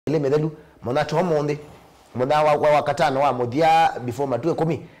ile medelu mona to monde mona wa katano wa mudia before matue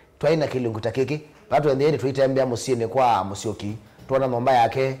 10 twaina kilungu takeke watu endeni tuitembea musiene kwa Musyoki tona nomba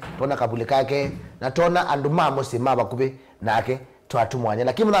yake tona kabule kake na tona anduma musima bakube nake twatumwanya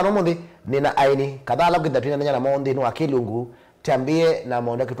lakini mwana nomundi nina aini kadhala kidhatuna nanya na monde no akilungu tambie na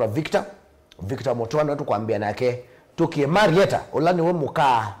monde kitwa Victor Motwana tukwambia nake tukie Marieta olani we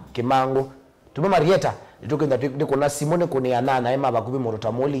muka Kimangu tume Marieta tukenda kuna Simone kuniana na ema bakubi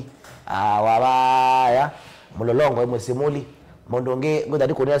morotamoli wabaya mulolongo emwe simuli mondonge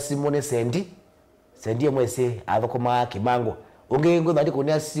ngodadi kunia Simone sendi mwese avokoma Kimangu onge ngodadi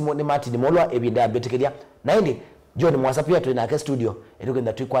kunia Simone Martin molwa ebinda betekelia na ndi John Mwasa pia tuna ke studio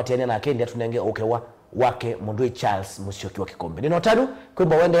tukenda tuikwatiana na kendi tunenge okewa wake Mundui Charles Musyoki wa Kikombe nino tanu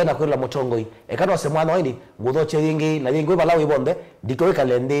kwimba wende na kwela motongoi ekano semwana windi ngudhoche yingi na yingi balawi bonde dikoweka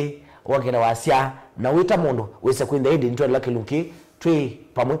lende wake na wasia na wita mundu wese kwenda idi nitwa laki lunki twi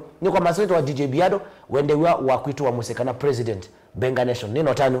pamwe ni kwa maswito wa DJ Biado wende wa kwitu wa musekana president Benga Nation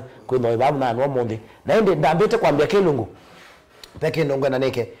nino tanu kwimba webabu na anwa monde na ndi ndambete kwambia kelungu peke ndongo na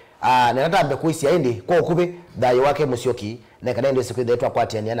neke na natambe kuisi ya ndi kwa ukube dayo wake Musyoki na kanende sikwenda yetu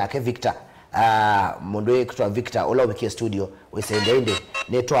akwatiania na ke Victor mundu kitwa Victor ola wiki studio wesende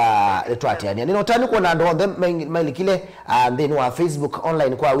netwa atiania nino tanu kwa nando on them mailikile then wa Facebook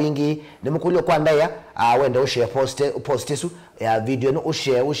online kwa wingi nimukulio kwa ndaya wende ushare post su ya video no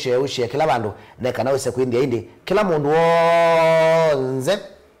ushare kila bandu na kana wese kwindi indi kila mundu wonze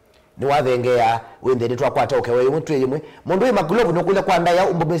ni wathengea wende netwa kwata okewe mtu yimwe mundu imagulobu nokule kwa ndaya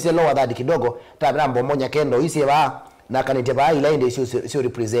umbomese lower that kidogo tabambo monya kendo isi ba na kanite ba ila inde sio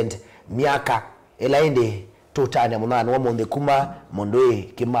represent miaka ela inde tutane munana wa monde kuma mondoi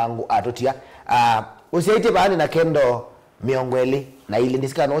Kimangu atotia usiaite baani na kendo miongweli na ile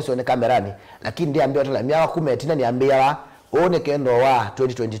ndisika no usione kamerani lakini ndiye ambia watu miaka 10 tina niambia one kendo wa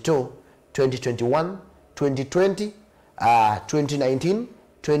 2022 2021 2020 2019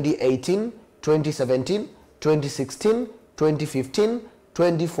 2018 2017 2016 2015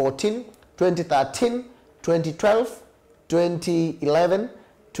 2014 2013 2012 2011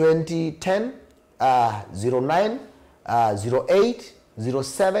 2010 09 08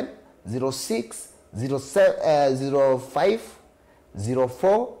 07 06 05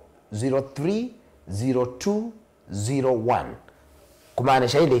 04 03 02 01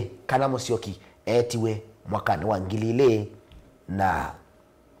 kumaanisha ile kana Musyoki etiwe mwakani wa ngilile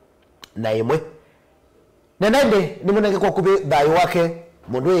na imwe na nende nimunenge kwa kube dayo wake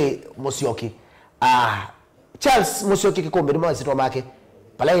mundu Musyoki Charles Musyoki Kikombe ndimo sitwa make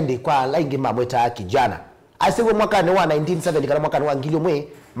palaindi kwa laingi mamweta kijana asiwe mwakani wa 1970 kana mwakani wa ngilio mwe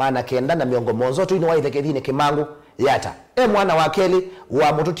maana kenda na miongo monzo tu ino waithekethine Kimangu yata mwana wa Keli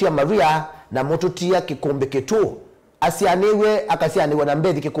wa mututia Maria na mututia Kikombe ketu asianiwe akasianiwe na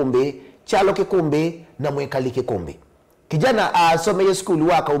Mbethi Kikombe Chalo Kikombe na Mwekali Kikombe kijana asomeye school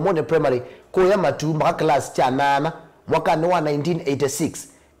waka Umone primary kwa matu mpaka class cha 8 mwakani wa 1986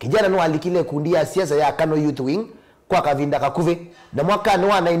 kijana no alikile kundi ya siasa ya Kano Youth Wing kwa kavinda kakuve na mwakani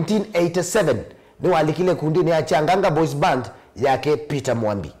wa 1987 no alikile kundi ni ya Changanga Boys Band yake Peter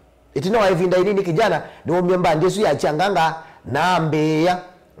Mwambi itino wavinda nini kijana ni omyemba ndesu ya Changanga na Mbeya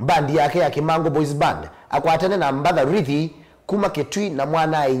bandi yake ya Kimangu Boys Band akwatane na Mbadha Rithi kuma Ketui na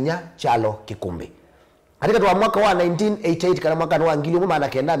mwana Inya Chalo Kikombe katika tuwa mwaka wa 1988 kana mwaka wa ngilio maana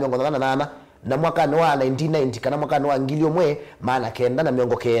kenda miongo na mwaka wa 1990 kana mwaka wa ngilio mwe maana kenda na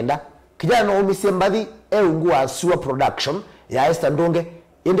miongo kenda kijana no umise Mbadhi eungua Sua Production ya Esther Ndonge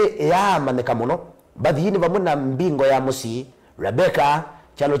inde ya maneka muno Mbadhi yini vamuna mbingo ya Musi Rebecca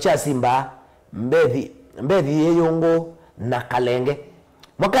Chalo cha Simba Mbethi yeyongo na Kalenge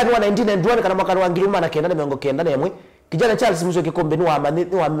mwaka wa 1991 kana mwaka wa ngilio maana kenda na miongo kenda na mwe kijana Charles Musyoki Kikombe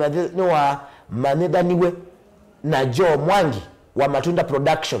ni wa manedaniwe na Joe Mwangi wa Matunda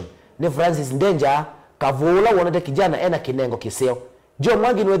Production ni Francis Ndenja kavula wonete kijana ena kinengo kiseo Joe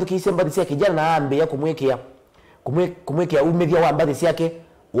Mwangi ni wetu kisemba sia kijana na ambe ya kumwekea umethia wa Mbathi yake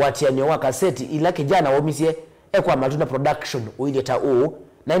watianyo wa kaseti ila kijana wa misie kwa Matunda Production uileta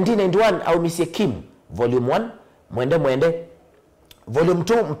 1991 au misie Kim volume 1 mwende volume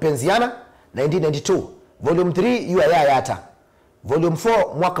 2 mpenziana 1992 volume 3 yu yata volume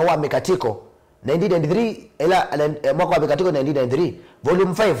 4 mwaka wa mikatiko 1993 ila mwaka wa mikatiko 1993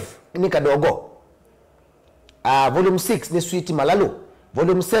 volume 5 ni kadogo volume 6 ni Sweet Malalu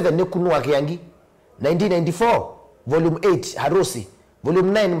volume 7 ni Kunua Kiangi 1994 volume 8 Harusi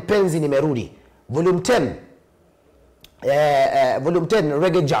volume 9 Mpenzi Nimerudi volume 10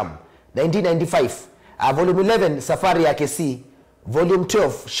 Reggae Jam 1995 volume 11 Safari ya Kesi volume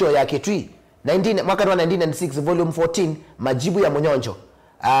 12 Show ya Ketui mwaka wa 1996 volume 14 Majibu ya Monyonjo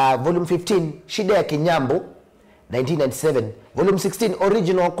volume 15 Shida ya Kinyambu 1997, volume 16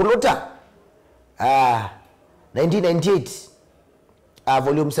 Original Kuluta 1998,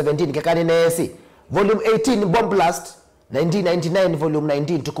 volume 17 Kekani Nesi, volume 18 Bomb Blast 1999, volume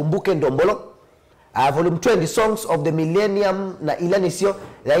 19 Tukumbuke Ndombolo, volume 20 Songs of the Millennium na Ilanisio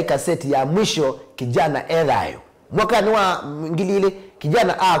ya kaseti ya mwisho Kijana Erayo. Mwaka ni wa ngilile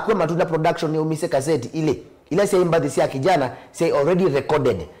Kijana kwa Matunda Production ni umise kaseti ile si imba this ya Kijana say already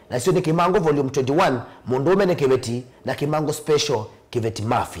recorded na sio ni Kimangu volume 21 Mundume ne Kiveti na Kimangu special Kiveti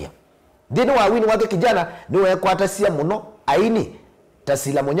Mafia. Dino wa wini wake Kijana ni wa kwatasia muno aini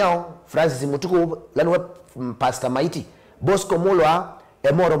Tasila Monyao, Francis Mutuku lanwe Pastor Maiti, Bosco Mulwa,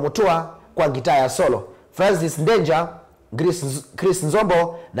 Emoro Mutua kwa gitaa ya solo, Francis Ndenja, Chris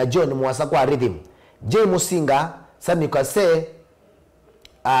Nzombo na John Mwasa kwa rhythm, Jay Musinga, Sami Kase,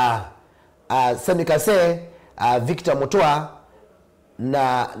 Victor Mutua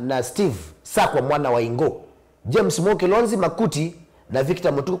na Steve Sakwa mwana wa Ingo, James Mokilonzi Makuti na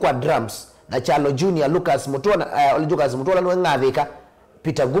Victor Mutuku kwa drums, na Charlo Junior, Lucas Mutua na Lucas Mutua na Ngavika,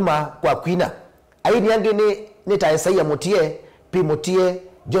 Peter Guma kwa Kwina. Aini yange ni Taesaiya Mutie, P Mutie,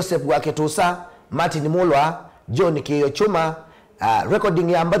 Joseph Waketusa, Martin Mulwa, John Kiyochuma,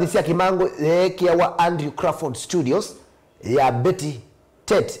 recording ya Mbadhi ya Kimangu kia wa Andrew Crawford Studios ya Betty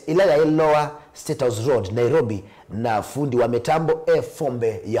Tet ila ya Lower State House Road Nairobi na fundi wa mitambo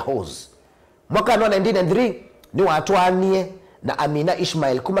Fombe ya Hose. Mwaka 1993 ni watu anie na Amina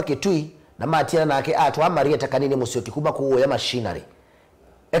Ishmael kuma Kitui na Matiana na ake atwa Maria Takanini Musyoki kuma kuwa ya machinery.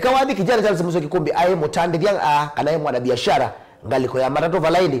 Ekawadi Kijana Charles Musyoki kumbi aye mutande diang kanaye mwana biashara ngaliko ya Marato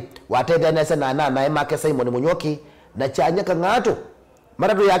Valaili watenda nesa na make Simon Munyoki na chanya kangato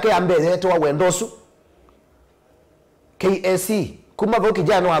Marato yake ambe to wendosu KAC kuma vo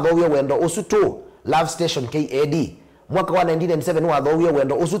Kijana wa dhowe wendo usu 2 Love Station KAD mwaka wa 1997 wa dhowe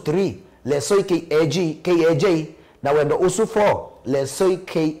wendo usu 3 Lesoi KAJ na wendo usu 4 Lesoi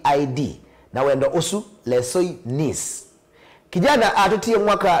KID na wendo usu Lesoi Nis. Kijana atutie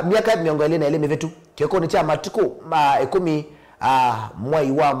mwaka miaka miongo ile na ile mivetu kioko ni cha matuku 10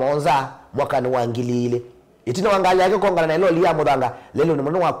 mwai wa monza mwaka ni wangili ile itina wangali yake kongana na ilo liya mudanga lelo ni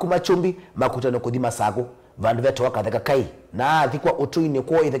mwana wa kuma chumbi makutano kudima sago vandu veto wakatheka kai na athikwa utuini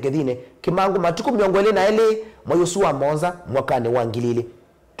kwa ithekethine Kimangu matuku miongo ile na ile mwayusu wa monza mwaka ni wangili ile.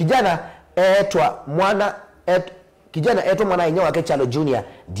 Kijana etwa mwana inyo wake Charlo Junior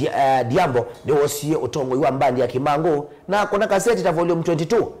Diambo ni wosie utongo wa mbandi ya Kimangu na kuna kaseti ta volume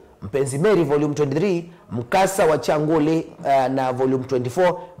 22 Mpenzi Mary volume 23 Mkasa wa Changule na volume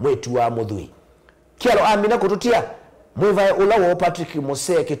 24 Mwetu wa Mudhui. Kialo Amina kututia mwiva ula wa Patrick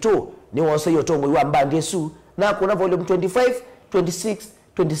Mose Kitu ni wosie utongo wa mbandi Yesu na kuna volume 25 26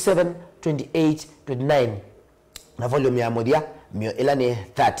 27 28 29 na volume ya Mudia mio ilani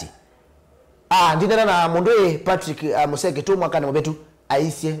 30. Ndina na Mundwe Patrick Museke tu mwaka na mbetu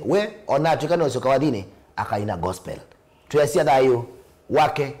aisye we ona tukana usoka wadine akaina gospel. Tuyasia dayo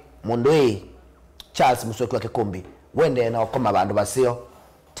wake Mundwe Charles Musyoki wake kumbi wende na okoma bandu basio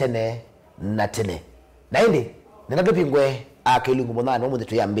tene na tene. Na indi nenda pingwe Kilingu Munana omude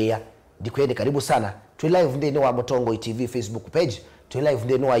tuyambia dikwende karibu sana. Tu live ndeni wa Mutongo TV Facebook page, tu live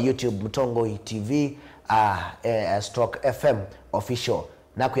ndeni wa YouTube Mutongo TV stroke FM official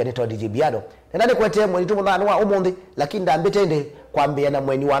na kuyaneta DJ Biado. Nendane kwete mweni tu mwana wa umundi lakini ndambite ende kwambia na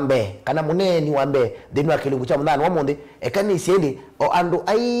mweni wambe kana muneni wambe dinu wa Kilingu cha mwana wa umundi ekani isiendi o andu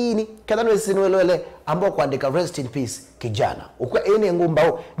aini kada nwesinwelele ambao kuandika rest in peace Kijana ukwe ene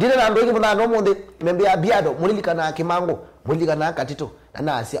ngumbao dina na andu ingi mwana wa umundi membea Biado mulilika na Kimangu mulilika na Katito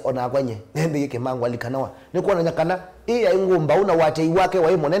na asia ona kwenye nembe Kimangu alikanawa nikuwa na nyakana iya ngumba una wate iwake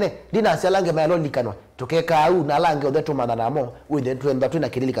wa imo nene dina asia lange mayalo likanwa tokeka au na lange odetu mananamo uinde tuenda tu na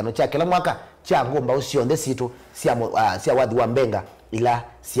kililikano cha kila mwaka cha ngumba usionde situ sia wadhi wa mbenga ila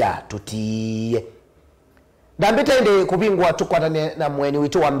sia tutie ndambita ende kubingwa tukwatane na mweni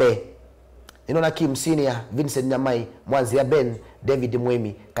witu wa mbe inona Kim Senior Vincent Nyamai Mwanzi ya Ben David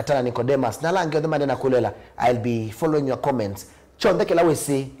Mwemi Katana Nicodemus na lange odemane na kulela. I'll be following your comments chonde kila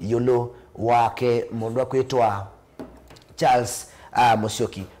wesi yolo wake mundu kwetwa Charles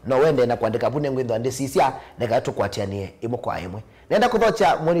Musyoki no wende na kuandika bune ngwindo ande sisia nega tukwatianie imo kwa imwe nenda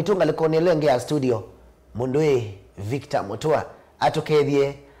kuthocha monitunga likonelenge ya studio Mundwe Victor Mutua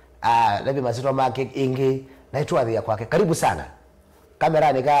atokethie labi mazito make ingi na itwathi ya kwake. Karibu sana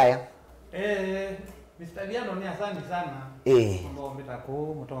kamera ni gaya Mr. Biado ni asante sana mambo mbitako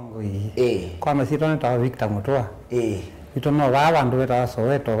Mutongo hii kwa masito nita Victor Mutua ito no baba ndo beta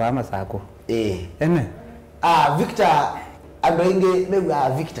Soweto ba masako ene Victor ando inge mewa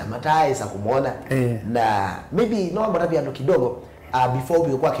Victor matai sa kumuona na maybe no mbona Biado kidogo before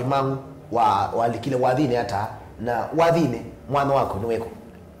upige kwa Kimangu walikile wathine hata na wathine mwana wako ni weko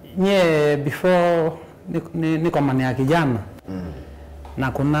nye before niko mani ya kijana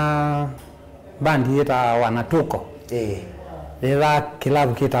na kuna bandi yeta wanatuko ila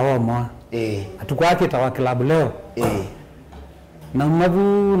kilabu kita womwa atukwa kita wa kilabu leo na mabu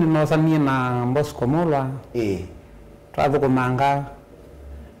ninosanie na Bosco Mulwa twadhuko manga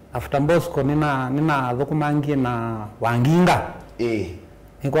after Bosco nina dhukumangie na Wanginga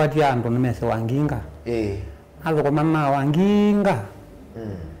nikwati andu nimese Wanginga adhuko manna Wanginga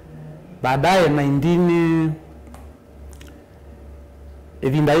baadaye 19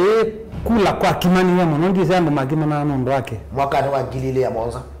 evinda ye kula kwa Kimani wa monondi zandu magimana nondo wake mwaka wa ngilile ya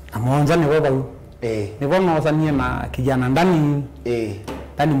Monza ni wewe huyo ni vona wasanie na kijana ndani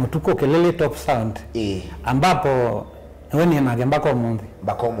ndani mutuko kelele top sound ambapo wewe ni nagemba kwa Monde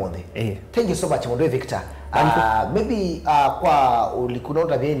thank you so much Mondo Victor maybe kwa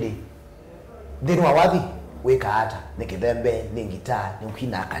ulikunonda bendi ndini wawadhi weka hata ni kidembe ni gitaa ni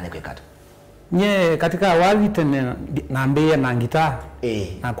ukinaka ni kwekata nye katika wawadhi tene naambia na gitaa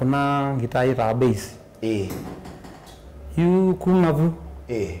na kuna gitaa ita bass yu kumavu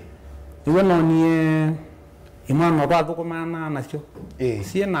iwe nonie imwana rwathu kumana nacio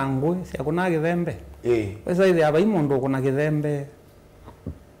sie na ngwe cia kuna githembe wesa ithe aba imondo kuna githembe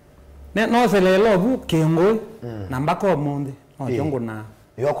ne no se lelo bu kingwe na mbako monde no jongo na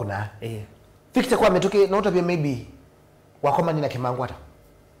yoko na Victor kwa metoke na utabia maybe wakomani na Kimangu hata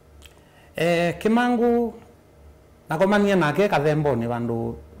Kimangu nakomania nake kathembo ni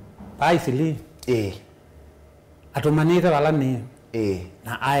bandu paisili atumanite balani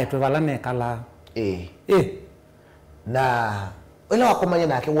na aye twe balane kala na wala wakomanya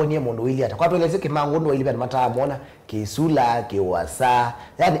nake wonie mundu ili hata kwa tueleze Kimangu ndo ili bana mataamona kisula kiwasa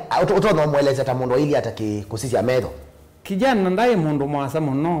yani utono mweleze hata mundu ili hata kusisi ametho kijana ndaye mundu mwasa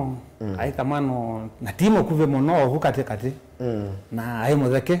muno aika mano na timo kuve muno hukate kate na aye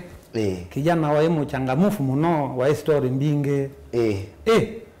mutheke kijana wa emu changamufu muno wa story mbinge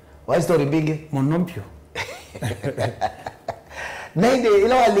wa story mbinge muno mpyo nainde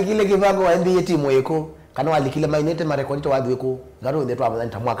ila walikile Kimangu wa ndiye timu yeko kana walikile mainete marekodi to wadweko ngaro ndetwa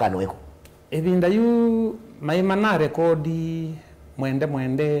abazani tamwaka no weko ebinda yu maimana rekodi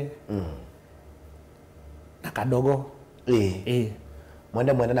mwende na kadogo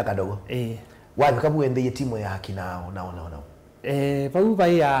mwende na kadogo wapi kabu ndiye timu ya kinao naona pau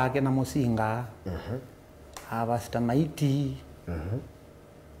bai ya kina Musinga abasta maiti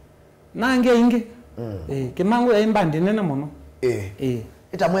nange inge Kimangu ya imbandi nena muno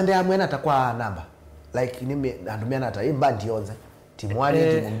ita mwende ya mwena atakwa namba like nime andumia ata imbandi yonze timu wali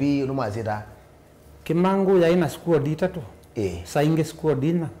timu mbi numazira Kimangu ya ina squad itatu sainge squad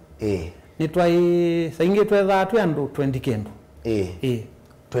ina nitwai sainge twetha tu andu 20 kendo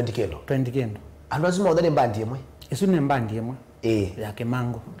 20 kendo andu azima odane mbandi yemwe isu ne mbandi yemwe ya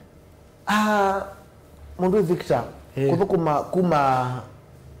Kimangu Mundu Victor kuma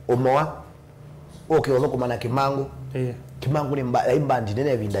omoa othukuma na Kimangu Kimangu ni imbandi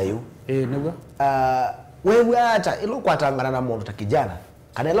nene vinda yu nigwa wewe hata ilo kwatangana na mundu ta kijana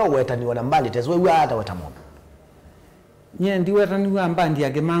kana ilo wetaniwa na mbandi tezo wewe hata weta mundu nye ndi wetaniwa mbandi ya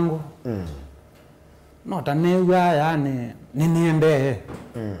Kimangu no tanewa yani niniende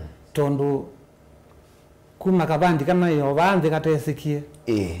tondu kuma kabandi kana yo bandi katesikie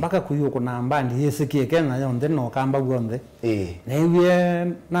baka kuyo kuna mbandi yesikie kena yonde no kamba gwonde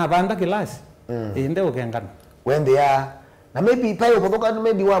newe na banda kilasi inde ukengana wende ya na maybe payo potoka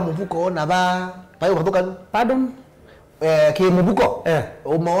maybe wa muvuko na ba payo potoka pardon ke muvuko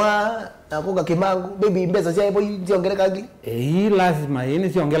umawa na koga Kimangu baby mbeza cia ipo ciongereka ngi lazima ini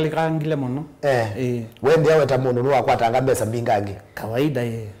ciongereka ngile muno wende ya weta mundu no akwatanga mbesa mbingangi kawaida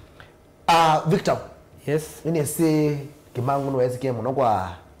Victor yes nini si Kimangu no yesikie muno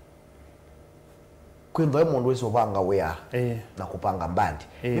kwa kwimba mundu wese ubanga wea na kupanga mbandi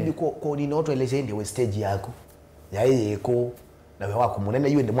maybe ko ni noto eleze ndi we stage yako ya yeko na wewe wako munene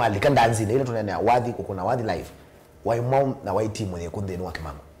yeye ndi mwali kandanzi ile tunene wadhi kuna wadhi live wa mom na wa timu ye kundeni wa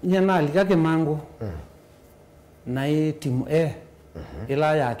Kimangu nyana alika Kimangu na hii timu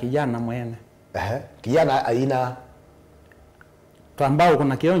ila ya kijana mwene kijana aina twambao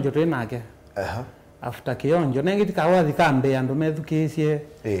kuna kionjo twenake after kionjo nengi kawathi kambe andu methukicie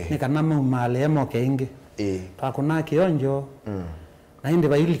ni kana mumale emo kenge twakuna kionjo na inde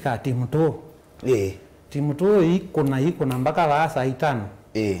bailika timu to timu to iko na mpaka basa 5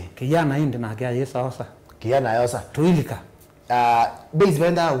 kijana inde na kia yesa osa kijana yosa tuilika bass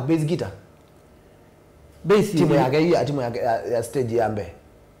benda au bass guitar bass timu yake ya stage yambe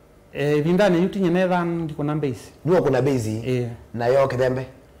Vindani yuti nyeneva ndiko na base. Niwo kuna base. Na yo kithembe.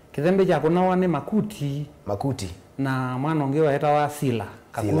 Kithembe cha kuna wane makuti. Makuti. Na mwana ongewa eta wa sila.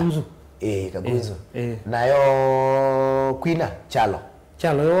 Kakunzu. Kakunzu. Na yo kwina chalo.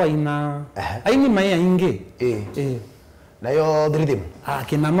 Chalo yo ina. Aini maya inge. Na yo dridim.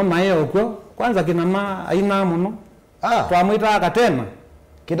 Kinama maya okwo. Kwanza kinama aina muno. Twamwita akatema.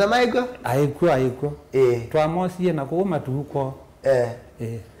 Kinama iko? Aiko. Twamosie na kuuma tuko.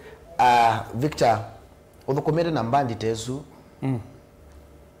 Victor, uthukumire na mbandi tesu.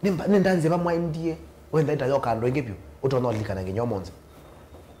 Nindanze bamwaindie. Wenda ita yoka ndo ingepyo. Utona likana nginyomonze.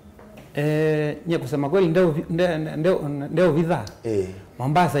 Nye kusema kweli ndeo vidha.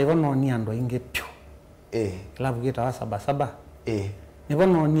 Mombasa ivono ni ando ingepyo. Klabu kita wa saba.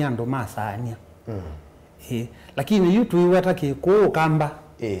 Ivono ni ando masanya. Lakini yutu iwata kiko kamba.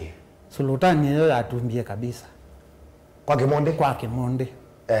 Sultani yo atumbie kabisa. Kwa Kimonde.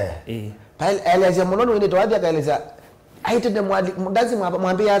 Pale eleza munono wende twaje kaeleza aitende mudazi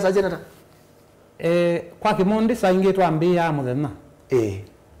mwambia asa jenata. Kwa Kimonde sainge twambia muthena.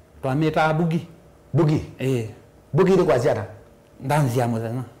 Twameta bugi. Bugi. Bugi ni kwa ziara. Ndanzi ya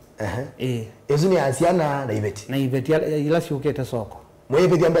muthena. Ezuni asiana na ibeti. Na ibeti ila siukete soko. Mwe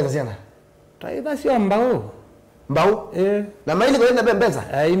ibeti ambeza ziana. Taida sio mbao. Mbao? Na maili kwenda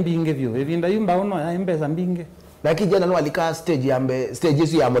bembeza. Imbinge vyo. Evinda imbao no mbeza mbinge. Na kijana no alika stage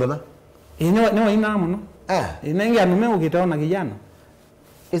yesu ya muthena. No ina muno. Inengi anume ukitaona kijana.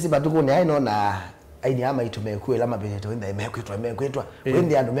 Isi batuko ni aino na aini ama itumekuela mabeto wenda imekwetwa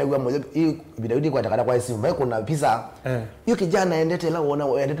wende andumegwa moyo bidawidi kwa takana kwa isi meko na pisa hiyo kijana endete la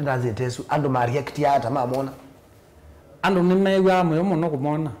uona endete ndaze tesu ando react hata mamona ando nimegwa moyo muno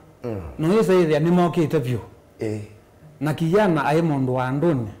kumona no yese ile ni mokite vyo na kijana ai mundu wa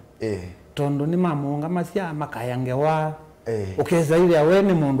ndoni tondo ni mamunga masia makayange wa ukeza ile awe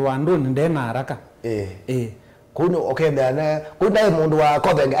ni mundu wa ndoni ndena haraka kuno okenda na kuna mundu wa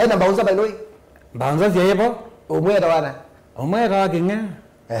kodenge aina bauza bailoi Banza ziepo umwera wana umwera kinge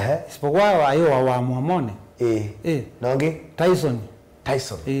isipokuwa ayo wa muamone nongi Tyson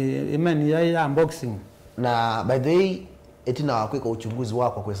imani ya unboxing na by the way etina wakweka uchunguzi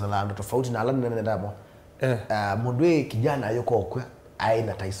wako kwa salando tofauti na alani nene ndamo mundwe kijana ayoko okwe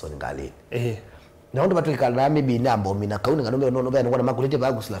aina Tyson ngali na ndo batu ikala maybe nambo mina kauni nganombe no bya ngona makulete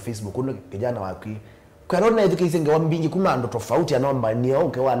bagu sila Facebook kuno kijana wakwi kwa rona hizo kisinge wambingi kumando tofauti anomba ni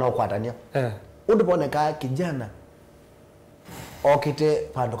onke wana kwatania undiboneka kijana okite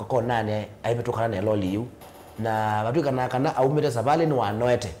pando kako nane aibetokana na loli yu na batu kana aumete sabale ni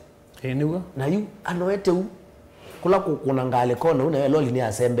wanoete niwa na yu anoete u kula kuna ngale kono una loli ni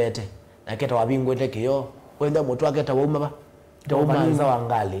asembete na keta wabingwete kiyo wenda moto aketa wauma ba tauma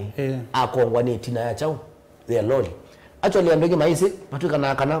wangali akongwa ni tina ya chao the loli actually andoge maisi batu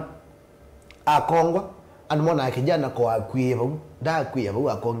kana akongwa anmona kijana kwa akwieva da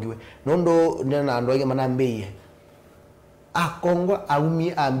kwieva akongiwe nondo nena andoge manambie akongwa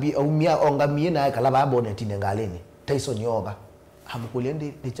aumia ongamie na kala babone tine ngaleni Tyson yoga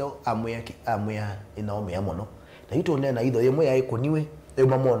hamukulende nicho amya inaome ya mono na ito nena ido yemwe ya ikoniwe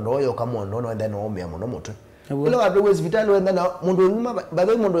mamondo yo kamondo no ndano ome ya mono moto ile watu hospitali wenda na mundu nguma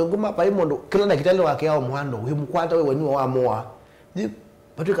bado mundu nguma pa mundu kila na kitale wake yao muhando we mukwata we wenu wa moa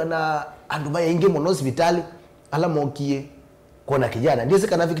patikana andu baya inge mono hospitali ala mokie kona kijana ndiye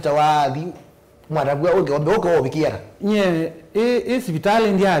kana vikita wathi mwaragwa oge ombe oko obikiara nye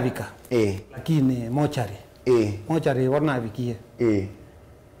hospitali ndiye abika lakini mochari wana abikie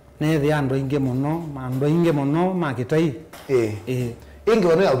ne ando inge mono makitai inge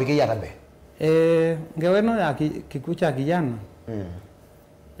wano ya ubikia tambe ngeweno ya kikucha kijana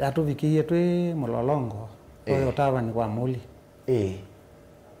ya tuvikie twe mulolongo oyo tawa ni kwa muli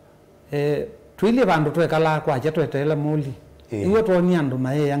twili bandu twekala kwa twetele muli iwe toni andu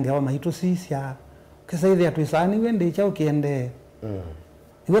mae yangewa maitu sisia kesaidhi atwisani wende chao kiende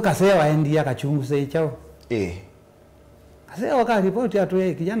iwe kasewa endia kachunguse chao kasewa ka report atu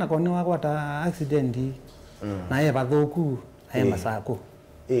kijana koni wako ata accident na yeye badhoku aye masako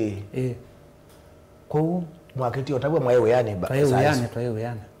ko mwakiti otagwe mwaye yani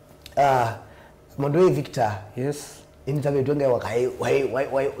twaye mondo Victor yes initabe twenge wakai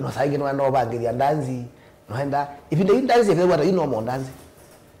wai no saige no ando bangiria ndanzi no henda ipinde indanzi vile wata ino mondanzi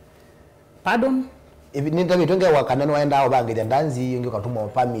pardon nitabe twenge wakana no henda bangiria ndanzi yonge katuma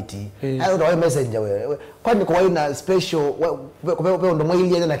permit ayo ndo messenger wewe kwani kwa ina special kwa ndo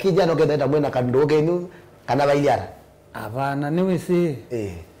mwili na kijana ngenda mwena kandoge ni kana bailiara abana niwe si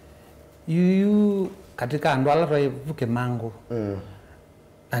yu katika andwala twa Kimangu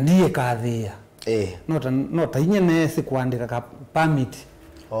ndiye kathia nota inye nesi kuandika ka permit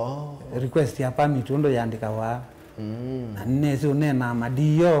request ya permit ndo yandika wa na nesi unena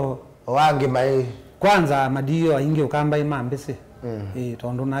madio wange mai kwanza madio ainge ukamba imambese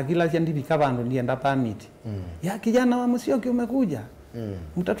tondo na kila chandi bikabandu ndienda permit ya kijana wa Musyoki umekuja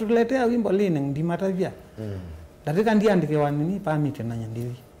mtatuletea wimbo lini ndimatavya datika ndiandike wa nini permit na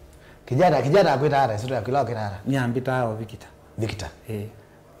nyandiwi kijana akwita ara sio yakilao kinara nyambita hao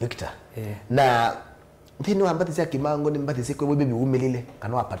Victor na thini wa mbati cia Kimangu ni mbati cia kwe bibi umelile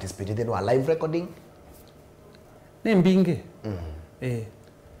kana wa participate thini wa live recording ni mbinge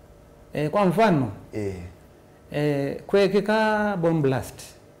kwa mfano kwekeka bomb blast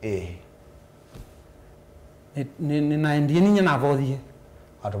ni na ndiye ninya na vodie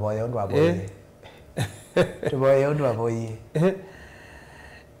atoboye ndo aboye toboye ndo aboye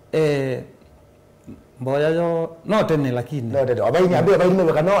mboya yo no tene lakini no tete abaini ambe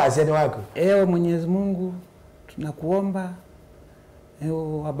abaini kana aseni wako Mwenyezi Mungu tunakuomba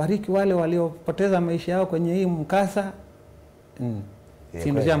wabariki wale waliopoteza maisha yao kwenye hii mkasa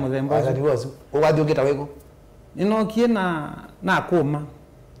sindu cia muthemba uwathi ungita wego inokie na kuma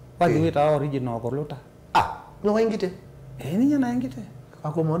wathi wita original koluta no waingite ninya na ingite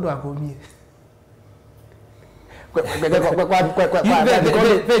ako mondo akumie kwa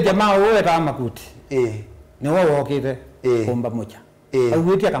jamaa wewe ta makuti ni wewe okite kumba moja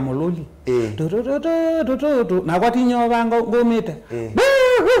auwetia kamololi na kwati nyoba ngomite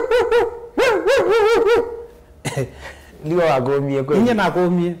liwa wagomie kweli ninya na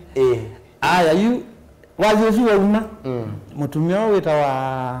komie aya yu wazi wa una mutumia wita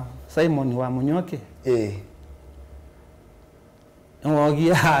wa Simon wa Musyoki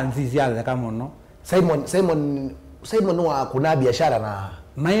ngogia nzizi ya kama no Simon wa kuna biashara na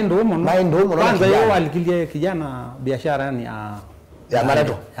maindo mono kwanza yeye alikilia kijana biashara ni ya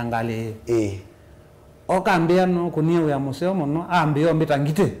marato angali okambia no kunio ya museo mono ambio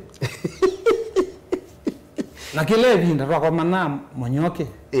mbitangite na kile vinda kwa mana Musyoki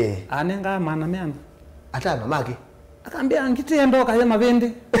anenga mana meana atano maki akambia ngite ndo kayema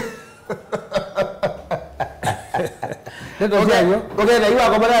vende okay na iwa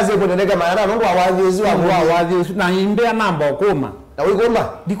kwa baraza ipo ndeka maana Mungu awadhi na imbea namba okoma na wikoma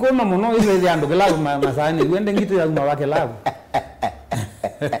dikoma mono ile ya ndo kelabu masani wende ngite ya uma wake labu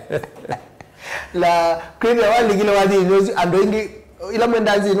la kwini wali kile wadhi ando ingi ila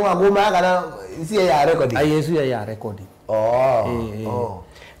mwendazi no ngoma kana si ya recording Yesu ya recording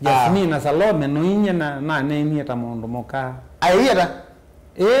Jasmine na Salome no inya na neni eta mondo moka ayeta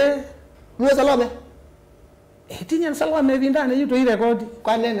ni Salome tinya Salome vindane yuto ile record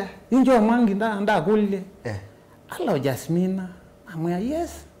kwa nena injo mwangi nda kulile hello Jasmine amwa yes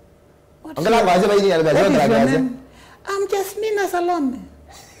angala ngaje baini ya gaza I'm Jasmine Salome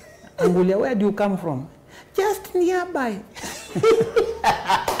angulia where do you come from just nearby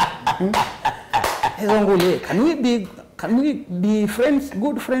Angule can we be friends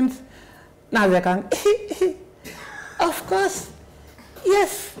good friends now they can of course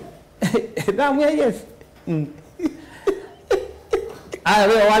yes damn yes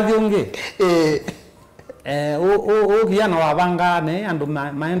wewe wajiunge kijana wabanga ne andu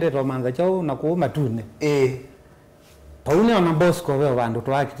maende to manza chao na ku matune paune ona Bosco wewe bandu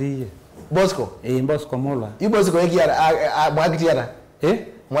to akitiye Bosco Bosco mola Bosco yekiara mwakitiara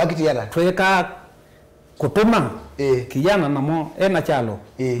mwakitiara tweka kutuma kijana namo ena chalo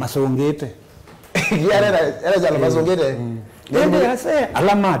masongete kijana era chalo masongete nende ase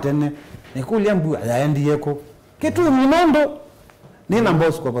alama tene nikulia mbu yaendiyeko kitu minondo nina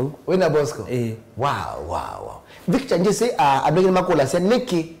Bosco bau wena Bosco wow Victor njese abegeni makola sia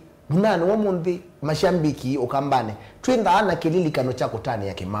neki munana wa mundi mashambiki okambane twenda ana kililikano chako tani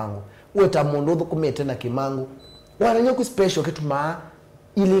ya Kimangu weta mundu thukumete na Kimangu waranya ku special kitu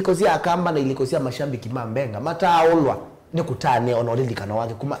ilikosia akamba na ilikosia mashambiki mambenga mataolwa ni kutane ona lilikano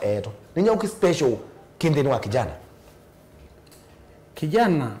wake kuma ninya ku special kinde ni wa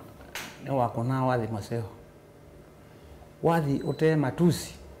kijana ni wako na wathi maseo wathi ote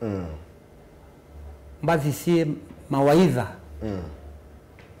matusi mbathi sie mawaidha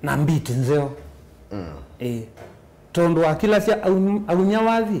na mbiti nzeo tondo akila sia aunya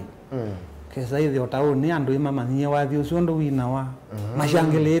wathi kesa hithi otauni andu imama nye wathi ucio ndo wina wa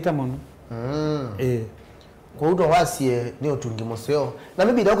mashangeleta mono kwa uto wasie ni otungi museo na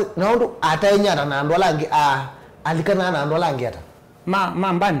bibi na ndo atainyana na ndo langi alikana na ndo langi ata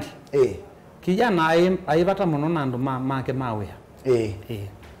mbandi kijana aivata mono na ndo make mawe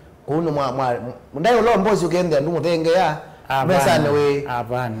kuno ndai lo mbozi ukende ndo muthenge ya mesane we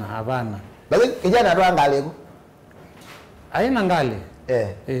hapana bali kijana ndo angaleko aina ngale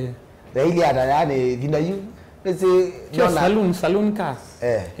na ili ata yani vindayu Nisi salon cars.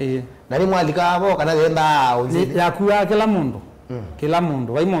 Nani mwalika hapo kana yenda unzi. Ya kuwa kila mundu. Kila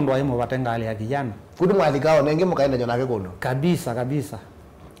mundu, wai mundu waimo watengali ya kijana. Fudu mwalika hao nenge mukaenda nyonake kono. Kabisa.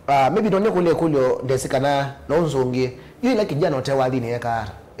 Maybe donye kulio ndesikana na unzungi. Yule kijana ote wadhi ni eka.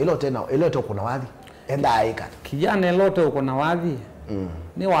 Ilote ukuna wadhi. Enda aika. Kijana ilote ukuna wadhi.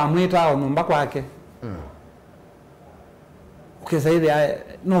 Ni wamwita au nyumba kwake. Ukisaidi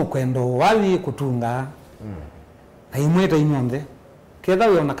no kwendo wadhi kutunga. Aimwita inyonde. Kedha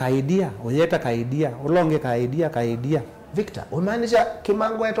uona kaidia, uyeta kaidia, ulonge kaidia. Victor, umaanisha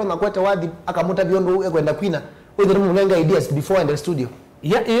Kimangu eto na kwete wadhi akamuta biondo kwenda kwina. Wewe ndio mngenga ideas before in the studio.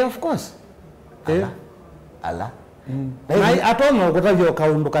 Yeah, of course. Ala. Na atono kutavyo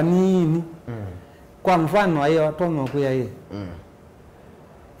kaunduka nini. Kwa mfano ayo atono kuya ye.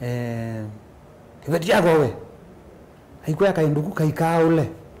 Kibeti yako we. Haikuwa kainduku kaikaa ule.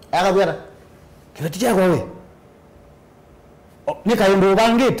 Akakwenda. Kibeti yako we. Ni kaindu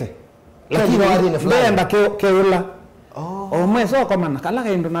bangite. Lakini nenda keula. Mweso kwa maana kala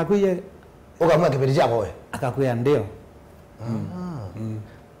kaindu nakuye. Ukamwa kibeti yako we. Akakuya ndio.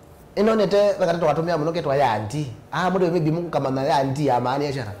 Inonete bakatatu watumia munoke twa ya anti. Mudo maybe mungu kama na ya anti ya maana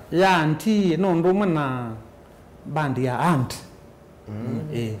ya shara. Ya anti no ndumwe na bandi ya aunt.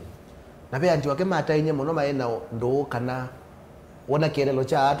 Na pia anti wake mata inye muno maena ndo kana wona kelelo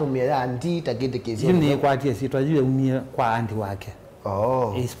cha atumia ya anti takite kesi. Yuni kwa atie sitwa jue umie kwa anti wake.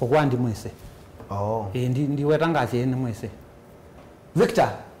 Isipokuwa ndi mwese. Ndi wetangase ni mwese. Victor.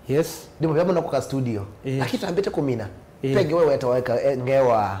 Yes. Ndimo vya muno kwa studio. Lakini tambete kumina. Pege wewe taweka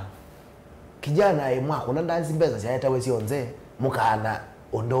ngewa kijana mwako na ndanzi mbeza chaeta we sionze mukana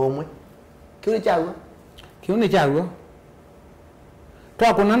ondomwe kiuni chawo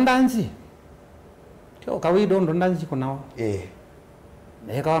twakuna ndanzi kyo kawido ndo ndanzi kunao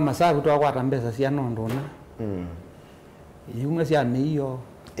nekawa masabu twakwata mbeza cia nondona yumwe cia miyo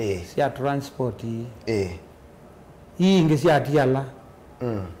cia transport inge cia tiala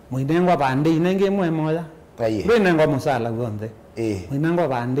mwinengwa bande inenge mwe moya Winenge musala gonde. Winenge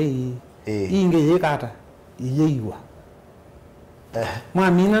bande inge yekata yeiwa.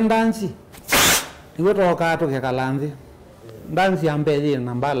 Mwamina ndanzi. Iwe toka to kekalanzi. Ndanzi ambeje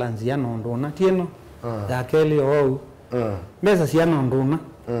na balance ya nondona tieno. Ya keli o. Mesa sia nondona.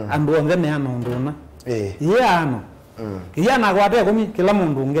 Andonge me anondona. Ye ano. Kijana kwate kumi kila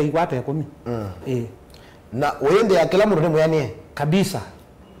mundu nge kwate kumi. Na wende ya kila mundu muyani kabisa.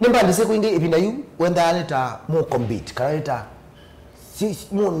 Nimba ndise kuingi ipinda yu wenda aneta mo compete kaneta si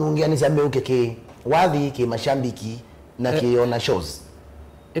mo nungiani siambe ukeke wadhi ki mashambiki na kiona shows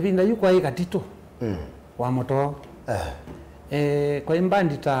ipinda yu kwa hika tito wa moto kwa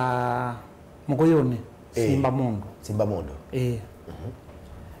imbandi ta mkoyone Simba Mondo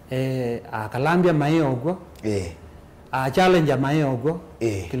akalambia mayogo challenge mayogo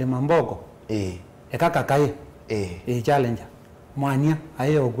Kilimambogo ekaka kai challenge mwanya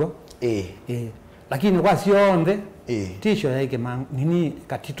ayogwo lakini kwa sionde tisho yake nini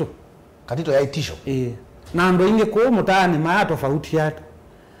katito ya tisho na ndo inge ko mutani ma tofauti yake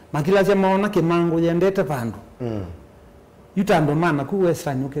makila sema ona Kimangu yendete pandu yutando mana ku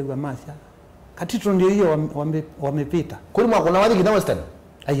western ukegwa masha katito ndio hiyo wamepita kuli mwa kuna wadi kina western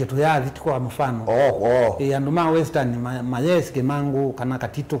ayo to ya vitu kwa mfano ando ma western mayes Kimangu kana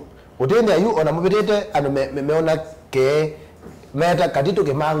katito utende ayu ona mubitete ano meona ke meta katito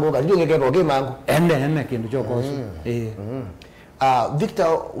Kimangu ngeke Kimangu ende kindu chokoso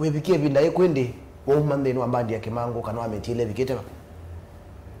Victor webikie binda yekwende wo mande no ambandi ya Kimangu kana ametile bikete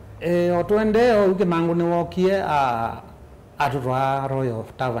otwende Kimangu ni wokie atutwa Royal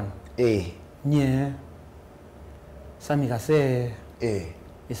Tavern nye Samikase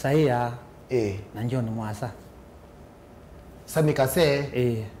Isaia na John Mwasa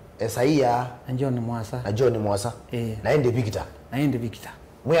Samikase Isaia na John Mwasa na ende Victor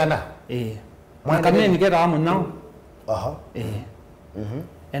mwana mwana ni kera amu nao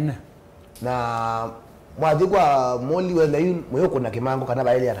ene na mwathi kwa moli wenda yu mweko na Kimangu kana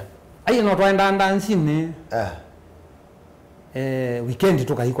bailiana ayi no twenda ndansine weekend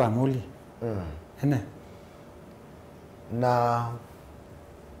tukaikwa moli ene na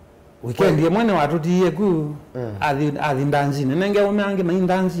weekend ye mwene watu tiye ku athi ndanzine nenge umeange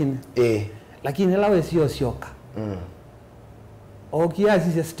maindanzine lakini lawe sio sioka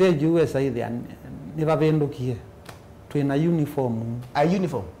okiasi stage uwe saidi ni babendukie twina uniform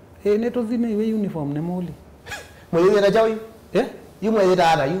uniform neto zine iwe uniform ne moli mwewe na jawi yu mwewe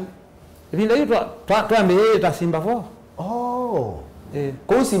dana yu binda yu twambe ta Simba 4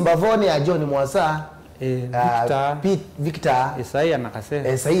 kwa Simba 4 ni ya John Mwasa Victor Victor Isaia na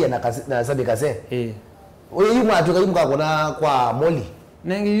Kase na Samikase Wewe mwatu kaimuka kuna kwa moli.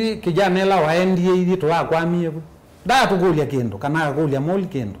 Nengi kijana la waendie hivi to akwamie. Da tukulia kendo kana kulia moli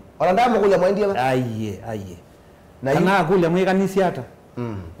kendo. Ona ndamo kulia mwendi ba? Aiye. Na kana kulia mwe kanisi hata.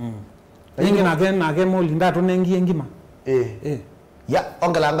 Ningi na ke moli ndatu nengi ngima. Ya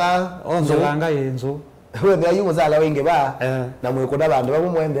ongelanga yenzo. Wewe ndio yumo zala wenge ba na mwe koda bandu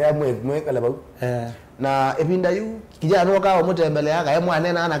bamwembe ya mwe kala ba. Na epinda yu kijana wakawa mutembele yaka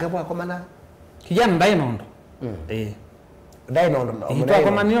mwane na anake kwa komana. Kijana ndainondo. Ndainondo. Ito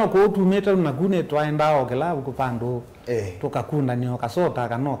komanio ko tumeta na gune twaenda okela kupando. Tukakunda nio kasota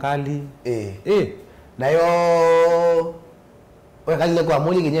kano kali. Nayo wewe kalile kwa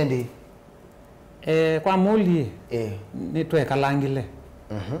muli kinyendi. Kwa muli ni tweka langile.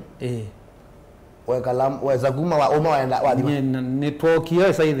 Weza kuma wa oma waenda wadima. Ni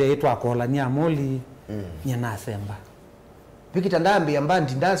twokio saithe itwakola nya muli nyena semba. Pikita ndambi ya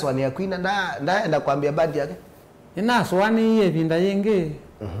mbandi ndaswa ni yakwina ndaenda kuambia bandi yake. Inaswani yevinda yenge.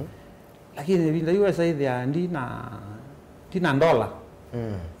 Lakini yevinda yuwe saithe andi tina $.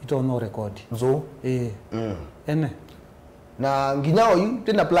 Itono record. Nzo. Ene. Na nginyao yu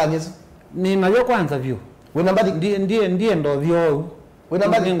tena plan yesu. Ni nayo kwanza vyo. Wena mbadi ndiye ndo vyo. Wena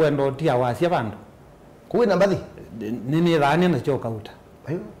mbadi ngwe ndo tia wasia bandu. Kuwena mbadi nini rani na choka uta.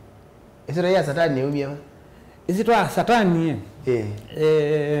 Ayo. Isira ya satani ni umia. Isitwa satani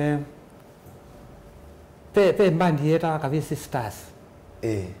pe mbandi eta kavisi stars.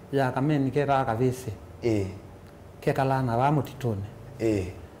 Ya kameni kera kavisi. Kekalana ba mutitone.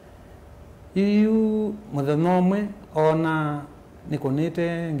 Iyu muthanomwe ona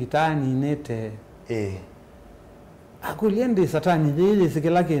nikonete ngitani nete. Akuliende satani dhili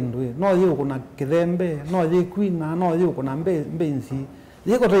sikila kendwe. No yu kuna kithembe, no yu kwina, no yu kuna mbenzi.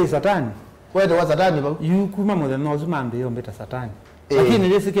 Yiko toi satani. Wewe wa satani ba? Yu kuma muthano zumambe yo mbeta satani. Lakini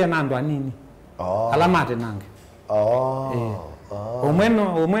lisikia nando nini? Alamate nange.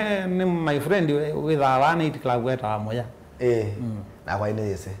 Umwe ni my friend with our night club weta moya. Na kwa ine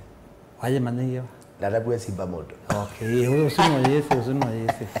yese. Waje maniyo. Larabu simba moto. Okay, huyo usino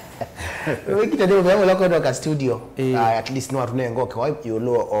yese. Wewe kitadeo kwa lako ndo studio. At least no watu nengo kwa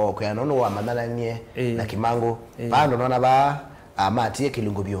yolo kwa nono wa madala nye na Kimangu. Bando naona ba Matie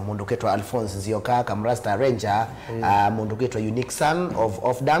Kilungu mundu ketwa Alphonse Nzioka Kamrasta Ranger mundu ketwa Unique Son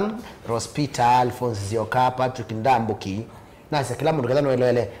of Dan Rospita Alphonse Nzioka Patrick Ndambuki na kila mundu kadhano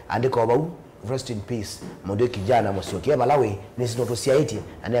elele andiko bau rest in peace mundu kijana Musyoki Malawi ni sinoto siaiti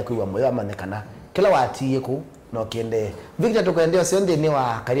anayakuwa moyo amanekana kila wati yeku no kiende Victor tukaendea sende ni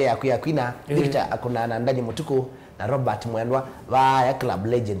wa career ya kwina Victor akuna na ndani mutuku na Robert Mwendwa wa ya club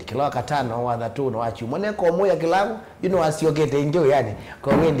legend kila wakatano wa dhatu no wachi mwone ko moya kilabu asiogete injo yani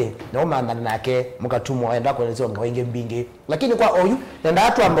kwa wende na umandana nake mukatumwa waenda kwa lezo ngawenge mbinge lakini kwa oyu nenda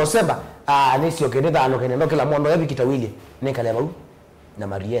watu ambao semba ni siogete dhano kene kila mondo yabi kitawili nekale bau na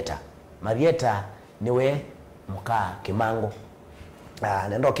Marieta niwe muka Kimangu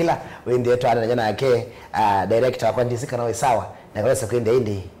nendo kila wende yetu ana jana yake director kwa ndisika nawe sawa na kaweza kwenda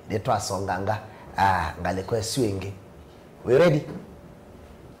indi netwa songanga ngale kwa swingi. We ready?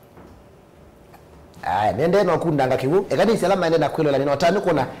 Nende no kundanga kiwu ekadi salama nende na kwelo la nino tanu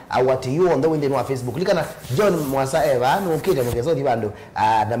kuna awati you on the window wa Facebook likana John Mwasa Eva no kite mgezo di bando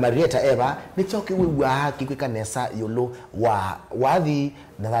na Marieta Eva ni choki wiwa haki kwika nesa yolo wa wadhi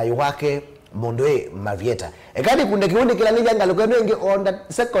na rayo wake mondoe Marieta ekadi kunde kiwundi kila nija ngalo nenge on the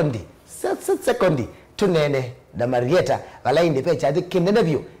second tunene na Marieta wala indi pecha kinene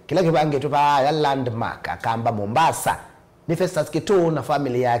vyo kila kibange tupa ya landmark akamba Mombasa ni Festus Kitu na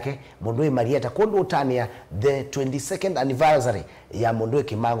family yake Mondoe Marieta kondo utania the 22nd anniversary ya Mondoe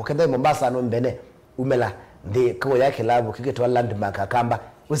Kimangu kenda Mombasa no mbene umela ndi kwa yake labu kiketwa landmark akamba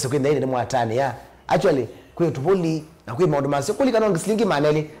wese kwenda ile ni mwatania actually kwe tupoli na kwe maundu masio kuli kana ngislingi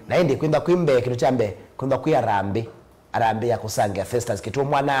maneli na ende kwenda kwimbe kino chambe kwenda kuya arambe ya kusangia Festus Kitu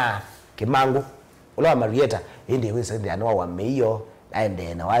mwana Kimangu ula Marieta ende wese ndi anwa wa meiyo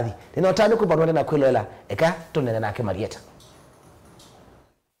aende na wadhi nino tano kwa banwende na kweloela eka tunene nake Marieta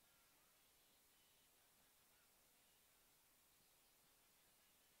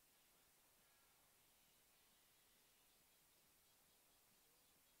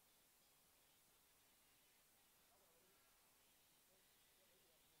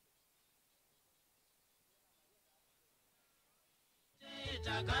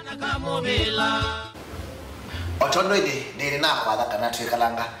Otondo ide na kwa thaka na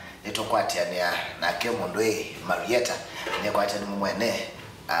twikalanga nitokwatiania na ke Mondoe Marieta ne kwa tani mwene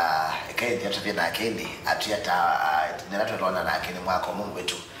ekaidi atavye na akili atiata ninatolona na akili mwako Mungu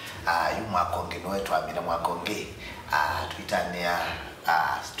wetu yu mwako ngino wetu amina mwako ngi twitania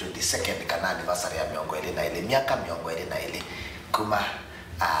 22nd kana anniversary ya miongo ile na ile miaka miongo ile na ile kuma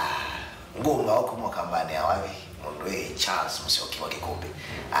ngoma okuma kambani ya wapi Mondwe Charles Musyoki wa Kikombe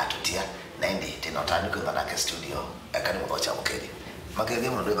atutia naende tena tani kwa na studio akani mwacha mkeli makeli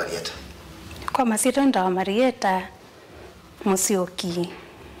Mondwe Marieta kwa masito ndo Marieta Musyoki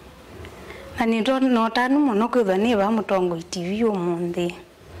na ndo notanu muno kwithwa ni ba mutongo TV umundi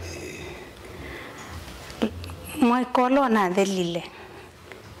mwakolo na thelile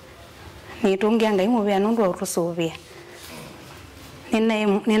ni tungia ngai mubya nundu utusubia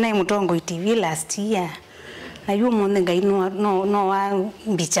nina mutongo TV last year na yu mundi ngai no wa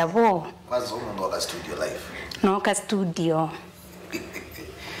mbichavo kwanza umuntu wa studio live no ka studio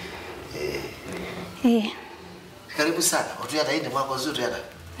karibu sana utuyata inde mwako zuri yana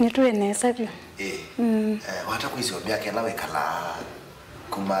nitwe nesa pio wata kuizo byake lawe kala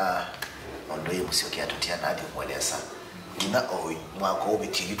kuma ondo Musyoki atutia nadi mweleza ngina mwako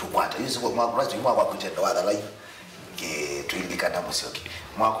obiti tukwata yuzo mwako razi mwako akujenda wala live ke tuilikana Musyoki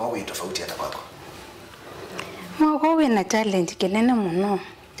mwako wewe tofauti hata kwako mwako we na challenge kenene muno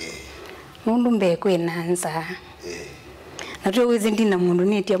mundu mbeko enanza na tuwe zindi na mundu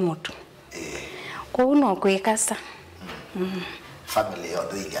netia moto kwa uno kwekasa family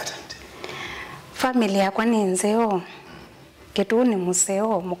ondo ili hata family yakwa ni nzeo ketuni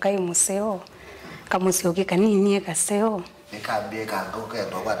museo mukai museo kamusyoki kanini kaseo nikambie kango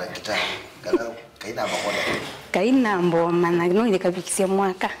kendo kwa gitaa kana kaina makoda kaina mboma na no nikabikisia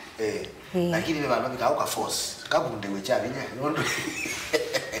mwaka lakini beba no bikauka force kabunde wecha binya nondo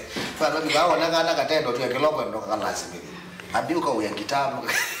fana bikao na kana katendo tu yakiloko ndo kalazimi ambiuka uya gitaa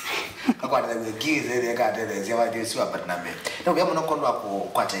akwa na ngize ile katende zia wadi sio apartment ndio kama unakondo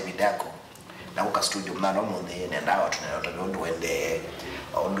kwa time yako na uka studio mnano munde nenda watu na ndo wende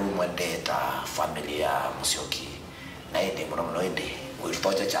ondu mwendeta familia Musyoki na ende muno ende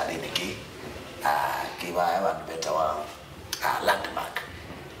wilitoja chali niki kiwa wa beta wa landmark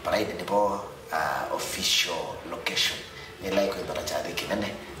para ende ndipo official location ni like kwa chali kinene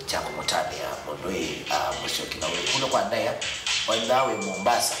cha kumutania Mondwe Musyoki na kuno kwa ndaya wandawe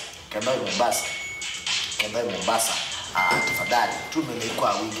Mombasa kama Mombasa tafadhali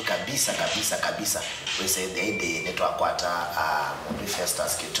tumelekwa wingi kabisa we say the ende neto akwata Mondwe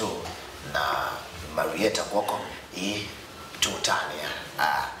Festus Kito na Marieta kwako tutania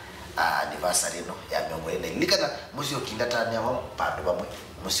anniversary no ya miongo ile likana Musyoki ndatania wa pando bamwe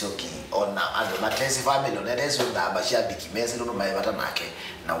Musyoki ona ando matezi family no nerezo na bashabiki mezi no maibata nake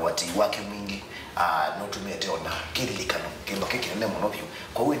na wati wake mwingi no tumete ona kililikano kendo kekene monopio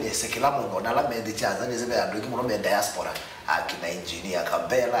kwa wewe ni sekela muno na la mende chaza ni zebe ando kimuno me diaspora akina engineer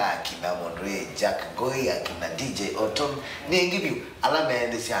Kabela akina Mondwe Jack Goy akina DJ Oton ni ngibi ala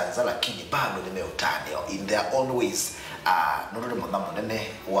mende chaza lakini bado nimeutania in their own ways nuru mwanamo nene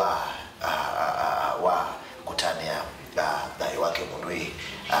wa kutania dai wake Mondwe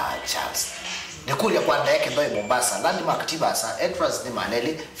Charles nikulia kwa ndaya kendo Mombasa landmark tibasa entrance ni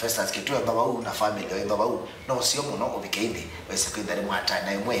maneli Festus Kito baba u na family wa baba u no sio muno obikeinde wese kwindari mwata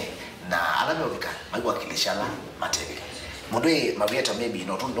na imwe na alame obika maiwa kilishala matevi Mondwe Marieta maybe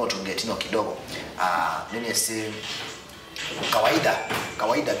no tungetino kidogo nini si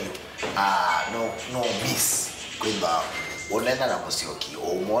kawaida view no miss kwamba unaenda na Musyoki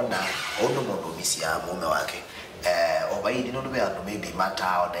umeona ono mundu miss ya mume wake obaidi no be ando maybe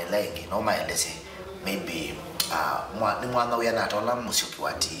mata on the leg no maeleze maybe ni mwana uya na tola Musyoki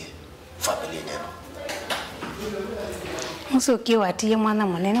watie family yenu Musyoki watie mwana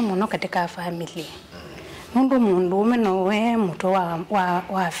munene muno katika family mundu umeno we muto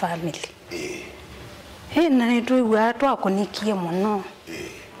wa family na nitu watu akonikie muno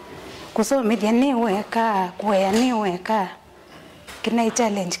kusomithia ni weka kuya ni weka kina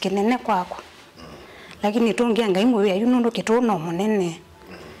challenge kinene kwako lakini tungia ngai mwe ayu nundu kituno munene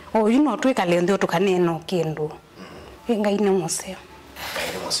yuno twikale ndio tukaneno kindu ngai ni museo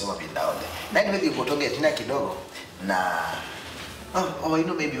bindaone na maybe ukotonge tina kidogo na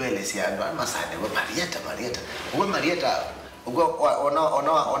ino maybe wele si ando ama sana we Marieta ugo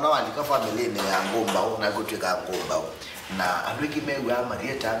ona andika family ni ya ngomba na gutweka ngomba na andwiki mewa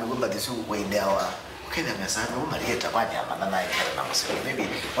Marieta ngomba disu wendawa kenda mesana Marieta kwani amana naye na Musyoki maybe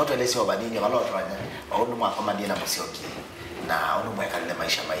watu wale sio banini wala watu wana waonu mwako madina Musyoki na onu mweka ile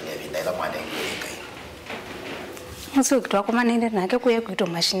maisha maile vinda ila mwana ngai Musyoki twakomaninde nake kuye kwito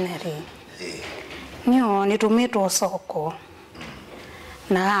machinery nio nitumito soko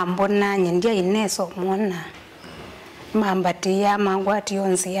na mbona nyendia ineso mwana mambati ya mangwati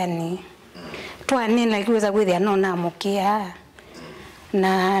yonziani twanina kiweza kwithia no namukia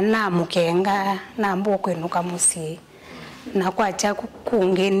na namukenga na mbo kwenuka musi na kwa cha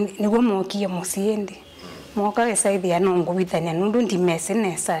kunge niguo mokie musiendi moka wesaithia no ngubithania nundu ndi mese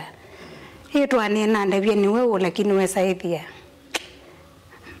nesa itwane na ndebye ni wewe lakini wesaithia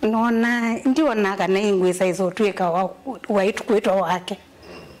nona ndiona kana ingwisa izo tweka wa itu kwetwa wake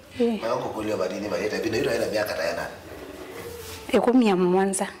Mayango kulio badini bayeta bino ilo ina miaka tayana ekumia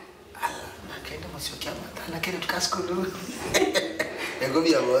mwanza nakenda Musyoki amata nakenda tukaskulu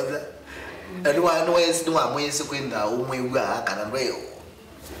ekumia mwanza Nwa mwezi kwenda umwewa kana ndweyo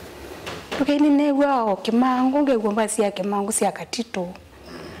tukeni newa Kimangu ngegomba sia Kimangu sia katito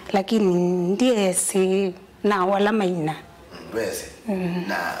lakini ndiye si na wala maina Wese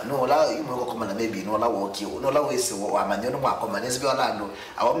na no la imwe ko komana maybe no la woki no la wese wa manyono mwa komana nesibe wanando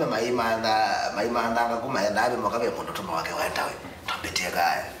awome maimanda ngakumaenda abe makabe mondo tuma wake watawe tobetia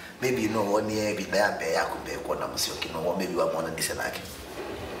gaya maybe no one bi ndambe yakumbe kona Musyoki no maybe wa mwana ndise nake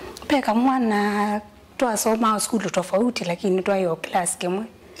peka mwana twasoma school tofauti lakini twayo class kemwe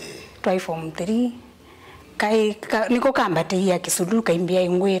twai form 3 kai niko kambate ya Kisulu kaimbia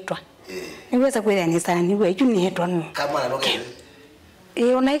ingwetwa niweza kwenda ni sana niwe juni hetwa no kama na noke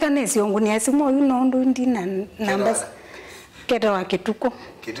onaika nesi ongu ni asimo yuno ndo ndi na numbers keta wa kituko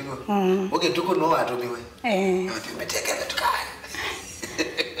okituko no atomiwe tumetekela tukaya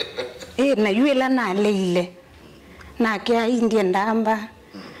na yuela na leile na kia indie ndamba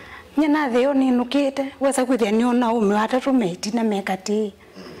nyana theo ni nukete wesa kwithia ni ona ume watatu meti na mekati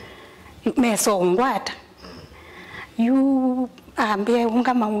meso ngwata yu ambia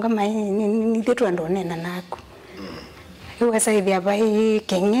ungama ni thitu ndo nena nako wesa ithia bai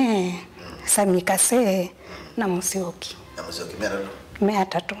kenge samikase na Musyoki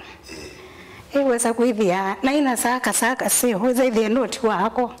meatatu wesa kwithia na ina saka se wesa ithia noti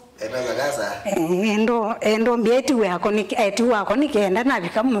wako endo mbieti wako ni eti wako ni kenda na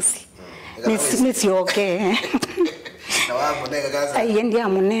bika musi Musyoki na wa munenga gaza ayendi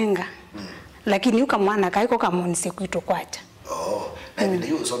amunenga lakini uka mwana kaiko kamonise kwito kwacha na vile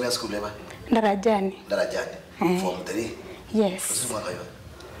yu somea school ema darajani form 3 yes usimu mwaka hiyo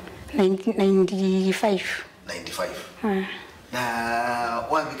 95 na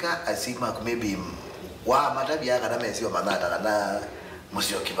wabika asima maybe wa matabi ya kana mesio manata kana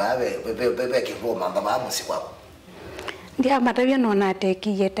Musyoki babe bebe kivo mamba ba musikwako ndia matabia nona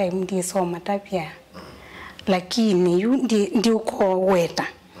tekiye time ndi so matabia lakini yu ndi uko weta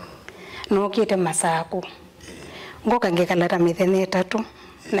no kite masako ngoka ngekalata mithene 3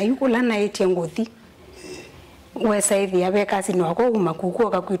 na yukula na etie nguthi wesa ithi abe kasi no ko makuko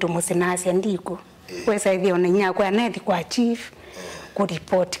kakwito musinasya ndiko wesa ithi ona nya kwa nethi kwa chief ku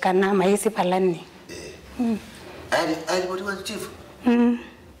report kana maisi palani ali bodi wa chief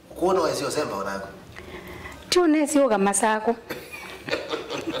kuona wazio semba onako tune sio kama sako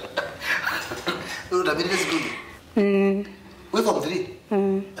utabidi school we form 3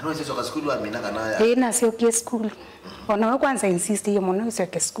 ano sio kwa school wa mina kana na sio ke school ona kwanza insist hiyo mwana sio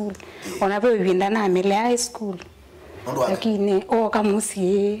ke school ona pe winda na mele high school lakini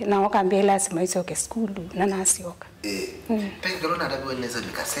kamusi na wakambia lazima sio ke school na nasioka pengine na ndabi weneza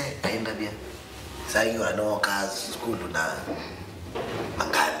nikase aenda bia sasa hiyo anoka school na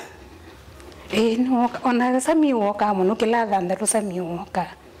mangale no ona sami woka muno kila dhanda to sami woka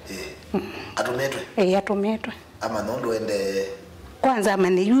atometwe atometwe ama nondo ende kwanza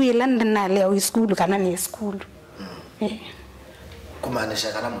mane yui landa na leo school kana ni school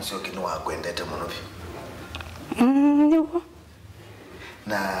kumaanisha kana Musyoki no akwendete muno bi yuko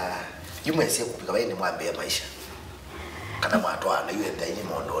na yumwesie kupika baini mwambe ya maisha kana mwatwana yuenda ini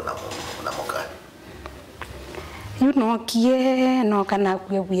mondo na moka no kie no kana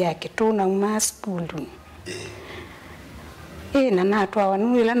kwebu yake tu na ma school na natwa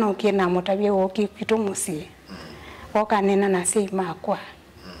wanu ila no kie na motabia woki kito musi oka nena na sima kwa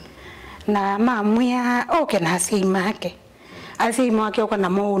na mamwia na sima yake asima yake oka na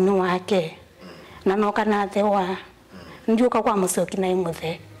mono wake na no kana thewa ndio kwa Musyoki na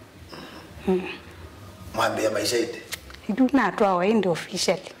imuthe mwambe ya maisha ite ndio natwa wa end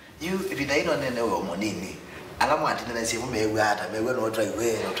officially yu bidaino nene we monini alamu atinena simu mewe hata mewe no try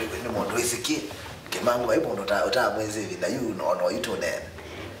we ni mondo isiki Kimangu baipo ndo ta mwezi vida yu no ito nene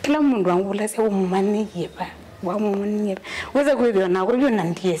kila mundu angula se umane yeba wa mumani weza kwibyo na kulyo na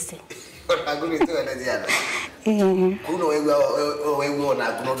ndiese aguni to na ziana kuno wewe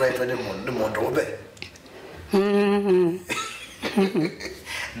na kuno try to ni mondo obe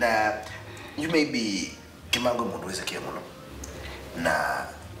na you may be Kimangu mondo isiki muno na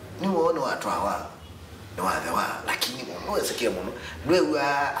ni woone watu hawa ni wathewa lakini mondo isiki muno wewe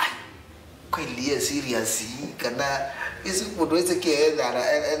kweli serious kana isi mondo isiki enda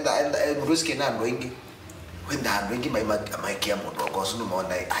mondo isiki na ndo ingi when da wengi mai kia moto ko sunu mo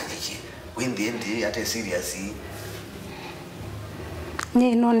na ayi when the end ate serious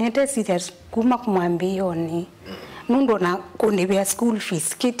ni no nete serious kuma kumwambia ni nundo na kunibia school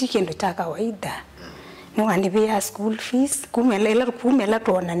fees kiti kendo cha kawaida ni wanibia school fees kumela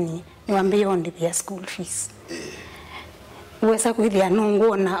tuona ni niwambia ondibia school fees wesa kuithia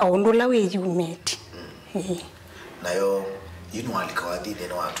nongona aundula we umeti nayo yinu alikawadhi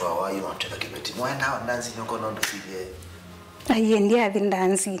no watu hawa yinu wataka kibeti mwenda ndanzi nyoko nondo sivye aye ndia athi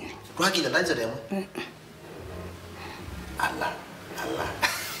ndanzi kwa kile ndanzi demo Allah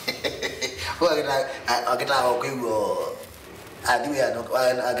akita okwigo adiwe no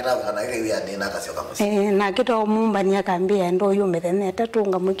akita kana iwe ani nakasio kamusi na kita omumba ni akambia ndo yo methene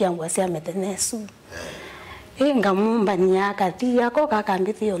tatunga mukyangu asia methenesu ngamumba ni akathi yako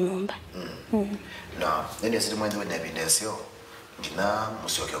kakambithio nyumba na nene siri mwenzi wena evidensio ndina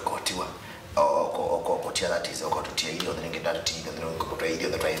Musyoki okotiwa okotia that is okotia ile ndenge ndati ndenge okotia ile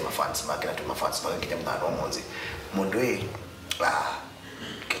that I fans makina tu fans makina mna omonzi mundwe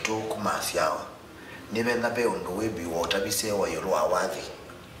keto kumasiawa nibe ndabe ondo webi wotabise wa yoro awathi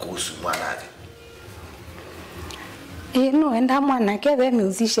kuhusu mwanake no enda mwanake the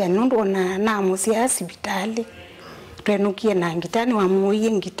musician ndo na musia hospitali twenukie na ngitani wa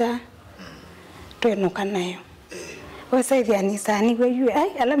muyi ngita twenuka nayo wasa ithia ni sani we yu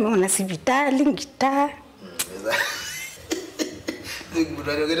ai ala meona hospitali ngita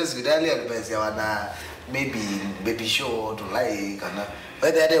Ndio ndio hospitali alipesa wana maybe baby show to like kana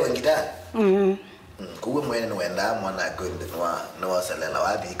whether ade wengita kuwe mwene wenda mwana kwende no wasalela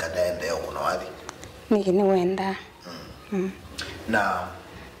wathi kada ende kuna wathi ni wenda na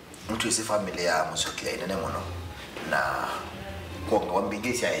mtu isi familia ya Musyoki inene mono na kwa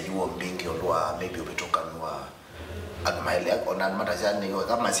mbingi sia yuo mbingi olwa maybe ubetoka nwa agmaile yako na matazani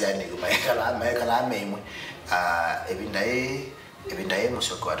kama siani maekala memwe ebindaye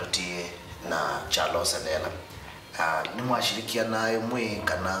Musyoki watotie na Charles Lela ni mwashirikiana nayo mwe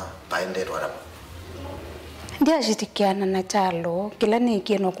kana paende rwara ndia shirikiana na Chalo kila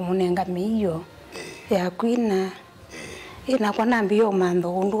nikieno kumunenga miyo ya kwina ina kwa nambio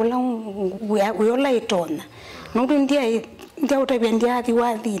mando undula uyola itona nudu ndia utabia ndia athi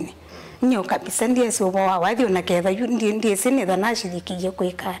wathini nyo kabisa ndia sio wa wathi ona ketha ndia sine thana shirikiye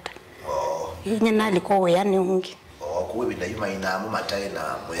kwikata nyina aliko yani ungi kuwe binda yuma ina mu matai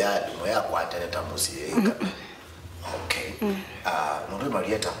na moya kwatene tamusi okay nudu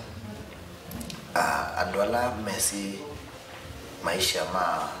Marieta andwala Messi maisha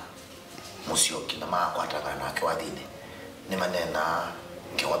ma Musyoki na ma kwataka na ke wathini ni manena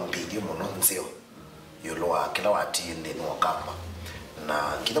ke wambigi muno nzio yoloa kila wati ndi no kamba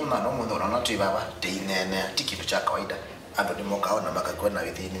na kila mwana muno na tu baba teinene tikitu cha kawaida ando ni mokao na maka kwena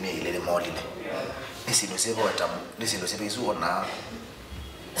withini ni ile moline nisino sebo watamu nisino sebo izu na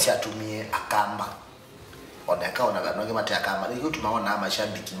siatumie akamba oneka ona gano mate akamba ni kutu maona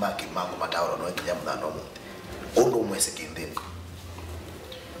mashabiki maki mangu mataoro no kija mwana mu ondo mwese kindeko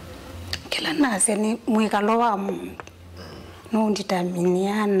kila nase ni mwikalo wa mundu no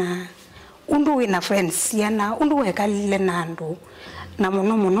nditaminiana undu wina friends yana undu wekalile nandu na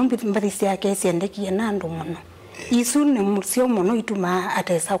muno mbathisi yake siendekie nandu muno isu ni musio muno ituma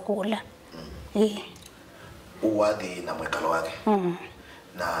atesa kula uwathi na mwekalo wake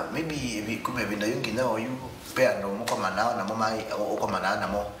na maybe kume binda yungi nao yu pea ndo mko manao na mama uko manao na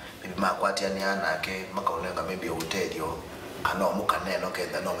mo maybe makwatiani anake makaoneka maybe utedio kana mukaneno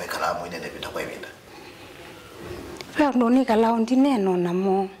kenda no mwekala mwine ne binda kwa binda ndo ni kala undi neno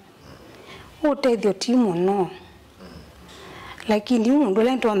namo utedio timu no lakini mundu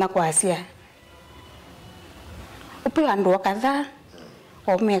lento na kwasia upe ando kadha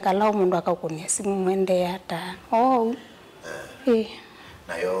omekala mundu akakunia simu mwende hata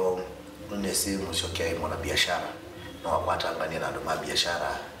nayo nesi Musyoki ai mwana biashara no wakwatangania na ndo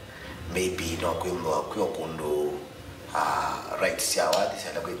biashara maybe no kwimba kwa kundu rights ya wadi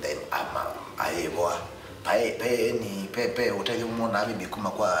sala kwa time ama ayewa pae ni pepe utaki muona bibi kuma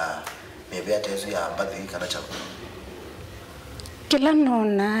kwa mebe atezu ya mbathi kana chako kila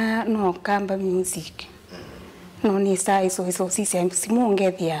no kamba music no ni sai so sisi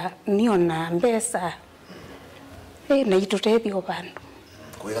simuongethia niona mbesa na itutethi obandu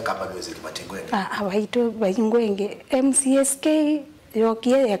kuweka kamba music matingwenge abaito bayingwenge MCSK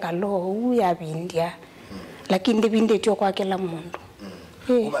yokie yakalo ya bindia lakini binde tyo kwa kila mundu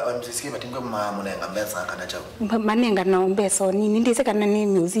MCSK matingwe munenga mbesa kana chako manenga na mbesa nini ndise kana ni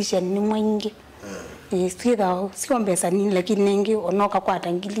musician ni mwingi sio mbesa nini lakini nengi onoka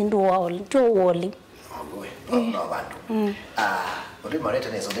kwata ngilindu wao to woli no bandu uri Marieta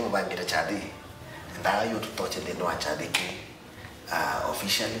nezo ndimo bangita chadi ndayo tutoche ndino achadiki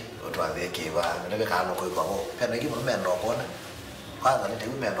officially otwatheke ba ndebe kana ko ibago pena ngi mume ndokona kwanza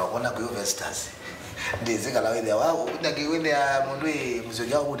niteume ndokona ku investors ndize kala withe wao ndaki withe mundu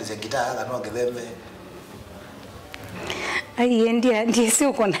Musyoki wangu ndize gitaa kana ngetheme ai ndiye si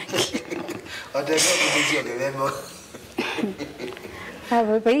uko naki otego ndizio ngetheme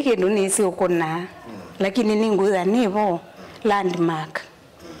aba baike ndo ni si uko na lakini ninguza nivo landmark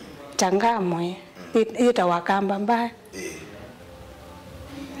changamwe ita wakamba mbaya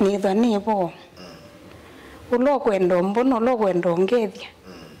nitha nivo ulokwenda mbono ulokwenda ngethia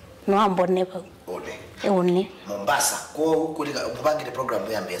no ambone ba one Mombasa ko kulika upangire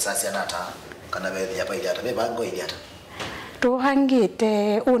program ya mbesa cia nata kana bethi hapa ijata be bango ijata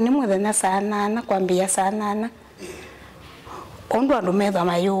tuhangite uni muthenya saa 8 kwambia saa 8 ondo andu metha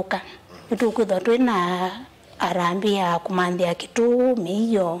mayuka itukwitha twina arambia kumanthia kitu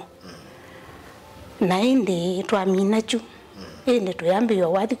miyo na indi twamina chu indi tuyambia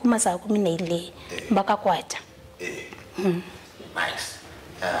wathi kuma saa 12 mpaka kwacha nice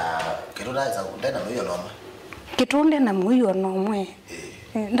kirura za ndena muyo noma kitunde na muyo nomwe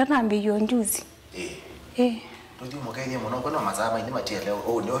ndanambia njuzi ndio mukeje muno kono mazama indi machele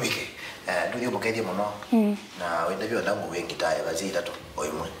ndio wike ndio mukeje muno na wenda byo ndangu wengi taye bazira to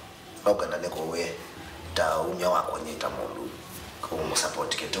oyimwe ogana ne ko we ta umya wako nyita mundu ko mu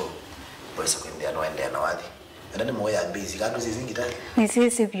support keto boyisa kwendea no endea na wathi ndani moya mbizi kandu zizingita ni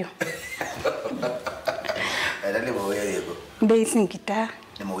sisi byo ndani moya yego base ngita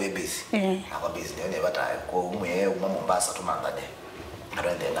ni moya base aba base ndio ne bataye ko umwe Mombasa tumangane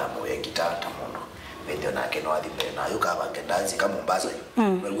arende na moya ngita ta mundu ndio na keno adimbe na yuka bange danzi kama Mombasa yo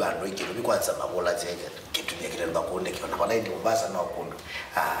wewe ando ikiro bikwanza mabola zeke kitu ni kile bakonde kiona bala ndi Mombasa na okondo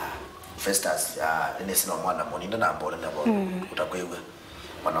festas ene sino mwana moninda na mbola na bola utakwewe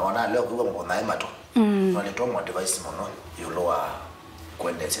wanaona leo kwa mbona ema to wale to mo device mono yuloa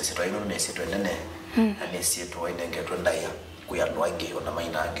kwende sisi to ino ne sito nene ani sito ine ngeto ndaya kuyandwa ngi ona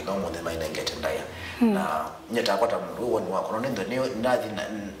maina ngi no mo de maina ngete ndaya na nyeta kwata mundu woni wako no ndo ni nathi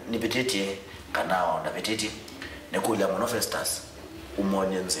ni petete kanao na petete ne kuya mono festas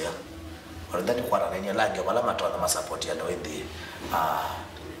umonye nzia orindani kwa na nya lange bala matona ma support ya no ndi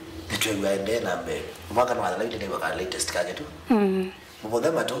nitwe ende na mbe mpaka no ala ile baka latest kage tu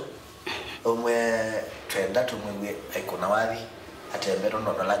mubodha mato omwe twenda tumwe aikona wathi atembero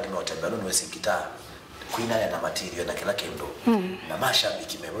ndo langi no tembero no sikita kuina ya na material na kila kendo na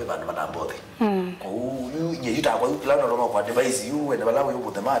mashabiki mewe bandu banambothe ko nyita kwa plano no kwa device yu ene balawo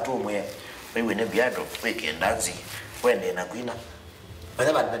yubodha mato omwe wewe ne Biado weke ndanzi wende na kuina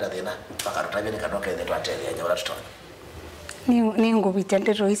bale bandu benda thina bakarutabye ne kanoke ne twatele ya nyora tutona ni ngubite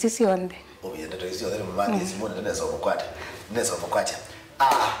ndero isi sionde obiyenda to isi odere mumani simone ndezo mukwata ndezo mukwacha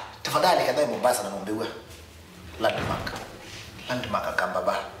tafadhali kadai Mombasa na Mombewa landmark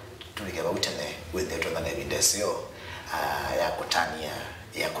akamba tulike bawitene wethe to na evidence yo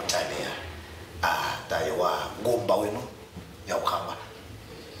ya kutania dayo wa ngomba wenu ya ukamba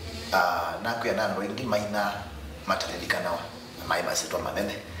na kuya nando ingi maina matalelika nawa mai masitwa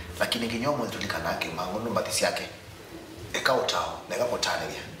manene lakini kinyomo tulikana Kimangu mbathisi yake ekautao nega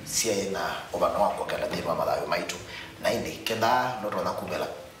kutania sie na obana wako kala thima mathayo maitu na indi kenda ndo tona kumela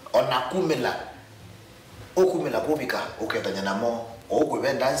ona kumela okumela kubika uketanya namo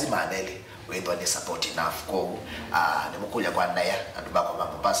okwenda nzi maneli wetwa ni support enough ko ni mukuya kwa naya anduba kwa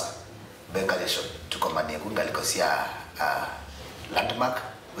Mombasa bengalation tukomanie kungalikosia landmark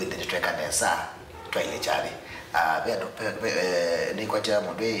with the tracker nesa twaile chali Biado ni kwa tia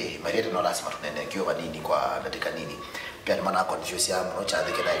mundu marieta no lazima tunene kiwa nini kwa katika nini pia ni maana conscious ya mno cha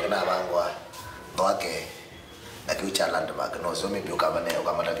dhike na yona bangwa wake na kiucha landmark no so maybe ukabane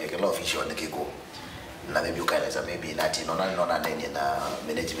ukamata vya kilo official ni kiko na maybe ukaeleza maybe nati nona nini na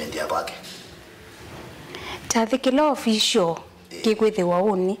management ya kwake cha dhike kilo official kikwithe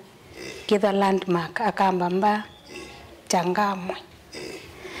wauni kitha landmark akamba mba changamwe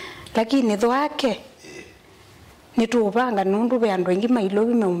lakini thwake nitubanga nundu be andu ingi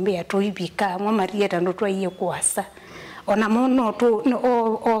mailobi meumbia tuibika mwa marieta ndo twaiye kwasa ona mono tu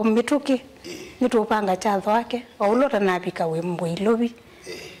o mituki nitubanga cha thwake olota nabika we mboilobi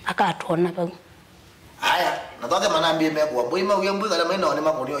akatona ba haya na thwake manambie mekwa boima uyembui kala maina one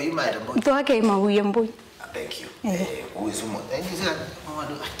makorio yima ndembo thwake ima uyembui thank you uizumo zira mama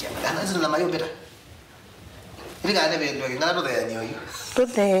ana zira mayo beta ilika ane be ndo ngana to ya nyoyo to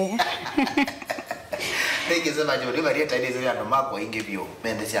the Thank so much. Marieta ile zile ndo mako ingi bio.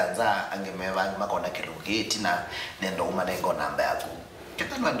 Mende sianza angemeva makona kilugeti na nendo umanengo namba yako.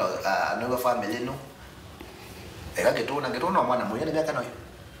 Kitano ndo no family no. Eka kitu na mwana mwenye miaka nayo.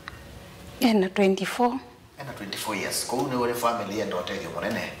 ena 24 ena 24 years ko une ore family ndo teyo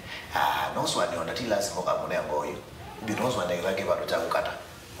monene no so ani ona tilas moka monengo oyo bi no so ani lake bado cha kukata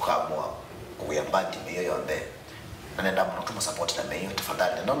ukamua kuya bandi meyo yonde nenda mno tuma support na meyo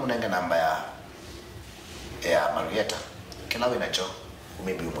tafadhali ndo munenge namba ya Marieta kila we nacho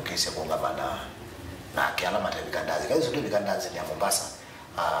maybe umukese kuungana na kiala matabikandazi kazi ndio bikandazi ya Mombasa.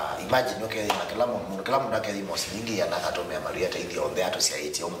 Imagine okay kila mundu akeli mosilingi ya nakatome ya Marieta ili onde ato sia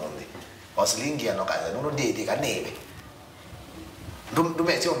 8 omundi osilingi ya nokaza nuno date kanebe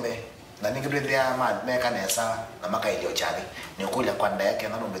ndume tiombe na ningidwe ya meka nesa na maka ilio chali ni kula kwanda yake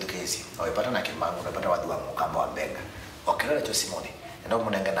na nombe tukezi awepata na Kimangu unapata watu wa mukamba wa Mbenga okela cho Simoni ndio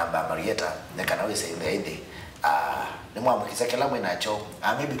munenge namba ya Marieta nekana we say ndende ni mwamukiza kila mwe nacho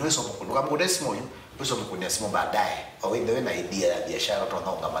maybe ndoso mukuluka mudesi moyo ndoso mukunia simo baadaye au ndio na idea ya biashara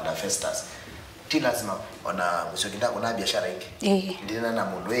tunaonga manifestos ti lazima ona Musyoki ndako na biashara hiki ndina na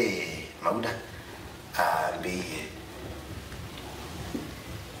mundu mauda bi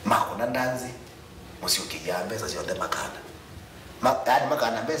makona ndanzi Musyoki ya mbeza zionde makana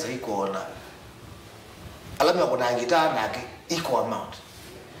makana mbeza iko na alama ya kuna ngita nake iko amount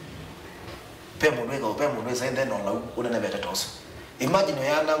pemu nwe sende no la una na beta toso imagine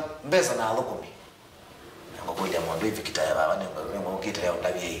yana mbeza na alokumi ngo kuja mwandu hivi kitaya baba ngo kita ya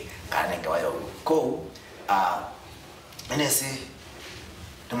ndabi kana ngawa yo ko enesi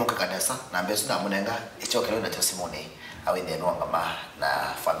tumoka kanesa na mbesu na munenga ichokelo na Simoni awende no ngama na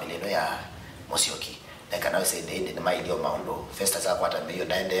familia no ya Musyoki na kana we sende inde na mailio maundo festa za kwata mbiyo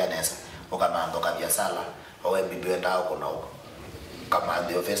naende ya nesa okamando kabia sala owe bibi ndao kuna huko kama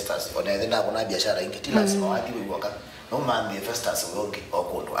ndio festas ona ndio kuna biashara ingi tila sima wadi wiwaka no man the festas wongi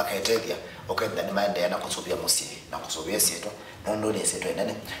okundu akaetedia okenda ni maende yana kusubia musi na kusubia sieto nondo ni sieto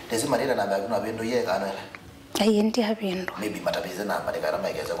endane lazima nenda na baguna bendo ye kana ayendi habendo maybe matabize na mali kana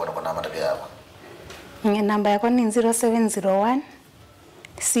maigeza kwa matabize yako namba yako ni 0701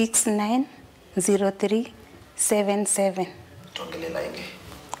 690377 tongelela ingi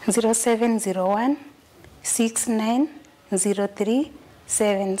 0701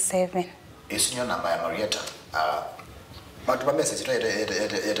 690377 isinyo namba ya Marieta matuma message to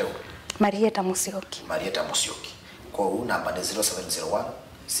ete Marieta Musyoki kwa huu namba ni 0701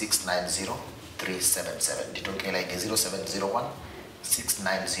 690 377 ditongela ingi 0701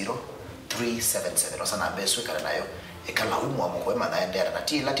 690 377 osana beswe kana nayo ekala umu amukwe manaendera na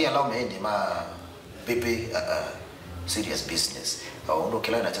tia lao meende ma pepe serious business ndo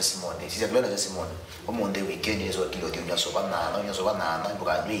kila na Simoni sisi kila na Simoni omonde weekend hizo kilo ndio soba na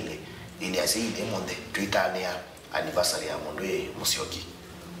mbuga nwile ili asili monde tuitania anniversary ya mundu Musyoki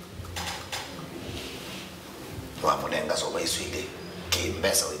wa munenga soba iswile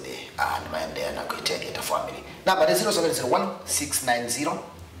kimbesa wende ni maende na kuitedia ta family namba 0701 690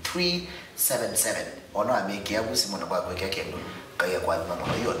 377 ono ameki yabu Simoni kwa kweke kendo kaya kwa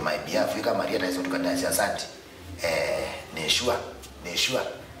mama hiyo my behalf fika Marieta hizo tukadasi asante neshua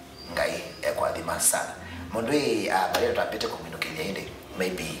ngai kwa dhima sana mundu Marieta tapete kuminukilia inde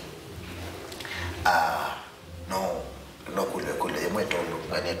maybe no kule yemwe tondo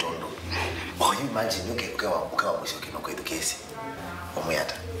ngane tondo oh you imagine ukawa Musyoki no kwa kesi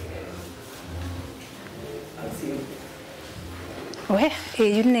omuyata we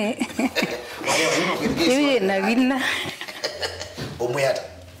yune yeye na vina omuyata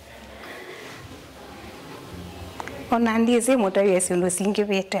ona ndize mutavia sindo singi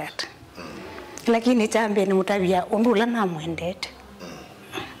betata lakini chambe ni mutavia undula na mwendete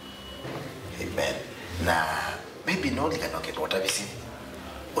amen na maybe no likano ke mutavisi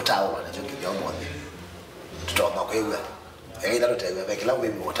utawa na jongi ya mwende tutoma kwewa ila lotewa bekila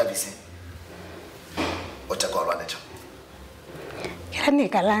wewe mutavisi utakolwa nacho yani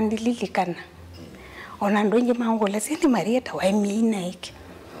kalandi lilikana ona ndonje mangole sini Marieta wa Winake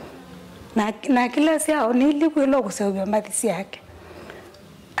na kila siao nilikwelo kusebya mathisi yake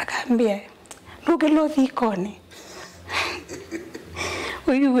akambia ndukelo thikone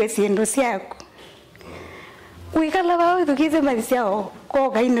uyu siendo siako wikala bawe tukize mathisi yao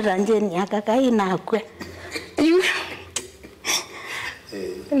ko kainira njeni akakaina akwe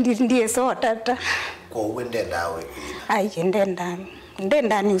ndiye so tata kwa uende nawe ai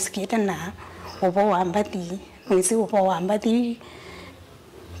ndenda ni usikite na upo wambati mwisi upo wambati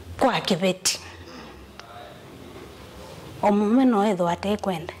kwa kibeti omume no etho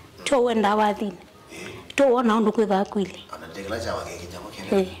atekwenda to wenda wathine to wona undu kwitha kwili ana ndegla chawa ke kinyamo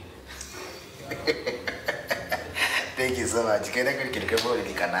kile thank you so much kene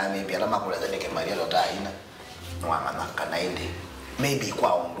kile kana maybe ala makula zale ke Maria lota ina mwana na kana inde maybe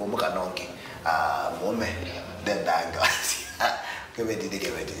kwa undu mukanonge mume dendanga Kebedi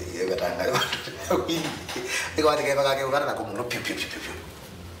yebetanga. Iko ati kebaka kebaka na kumuno piu.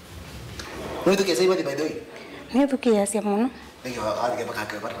 Ndio tukisema bali by the way. Ni tukiasia muno. Ndio ati kebaka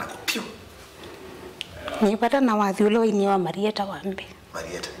kebaka na kupiu. Ni pata na wathiulo ini wa Marieta wambe.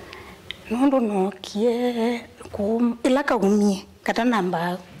 Marieta. Nondo nokie ilaka umie kata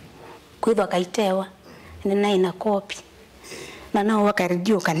namba kwithwa kaitewa nina ina copy na nao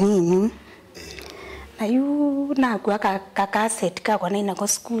wakaredio kanini na yu na kwa cassette ka kwa nina ko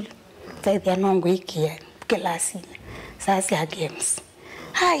school taithia nongo ikia klasi sasa ya games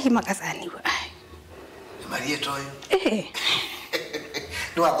hai makasaniwa Marieta oyo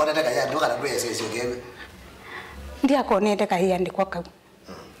ndo akona taka ya ndo kana bwe sio game ndio akonete kahiandikwa kau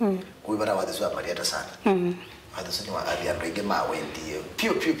kuibara watheswa Marieta sana watheswa wa abia rege ma wendi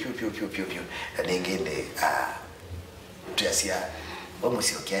piu ningine tuasia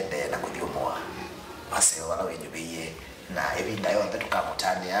Musyoki ende na kuthiomoa ase wala wenyubiye na ebi ndayo ante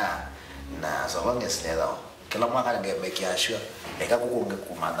tukamutania na so long as netho kila mwaka ngemekia sure ekakukunge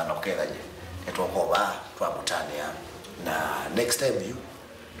kumanda nokethanye etwokoba twamutania na next time you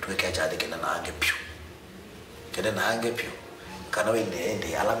tuweke chade kena nange piu kena nange piu kana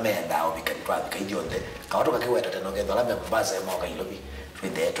wende ala menda obika twabika ijonde kawato kakiweta teno ketho ala mbaza emoka ilobi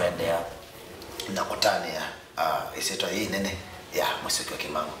twende na kutania iseto hii nene ya Musyoki wa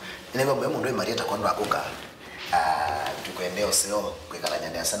Kimangu nebe mwe mundu Marieta kondo akuka tukwendeo sio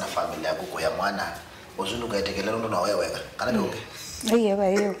kwikaranya sana familia yako ya mwana uzundu gaetekelero ndo na wewe kana ndoke iye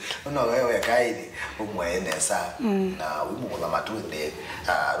bayo no wewe kaidi umwende sa na wimu la matuende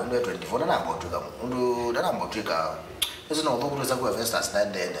ndo 24 na mbotu ka ndo na mbotu ka sasa no boku za kwa Vestas na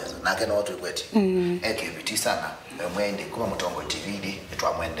ndende na kena watu kweti ekibiti sana mwende kuma Mutongo TV ndi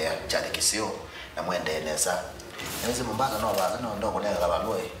twamwendea chale kisio na mwende nesa nzi mbaka no ba no ndo kunega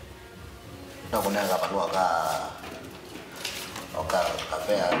baloi ndo kunega baloi ka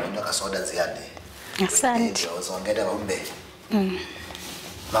kafea ndo ka soda ziande asante usongede baumbe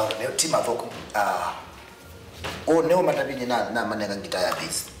maana leo tima voko o matabini na manega gitaya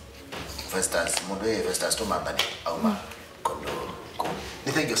base Vestas mundu Vestas to mandani au ma kondo ko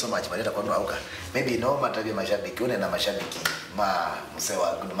ni thank you so much Marieta kondo auka maybe no matabi mashabiki une na mashabiki ma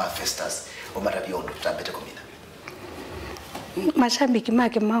msewa ma Vestas o matabi ondo tutambete komina mashabiki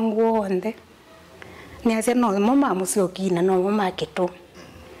make mangu onde ni ase no mama Musyoki na no mama keto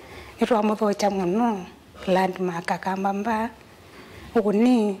etwa muthocha muno landmark akambamba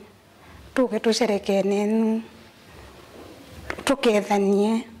uguni tuke tusherekene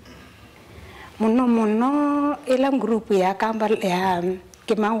tukethanie muno ila group ya kamba ya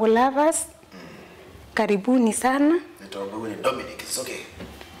Kimangu lovers karibuni sana nitoa ni Dominic it's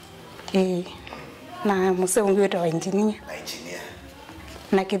okay na museungi wetu wa engineer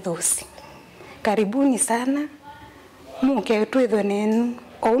na Kithusi karibuni sana muke twithwe nenu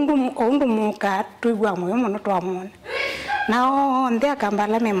oundu muka tuigwa moyo muno twamona nao ndia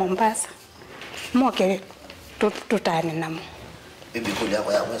kambala me Mombasa muke tutane namo bibi kuli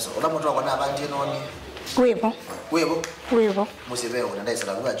yako ya mweso ola mtu akona abanje noni webo musibe unaenda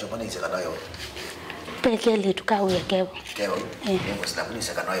isalamu acho pana isaka nayo pekele tukawe kebo ngo silamu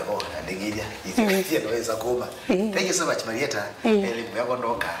isaka nayo ho ndingidia itia naweza kuma thank you so much Marieta elimu yako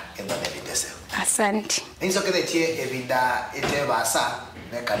ndoka enda na bidese asante inzo keretie evinda etebasa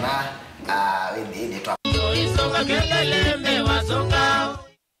nekana wendi twa Isoka Kililimbi wasoka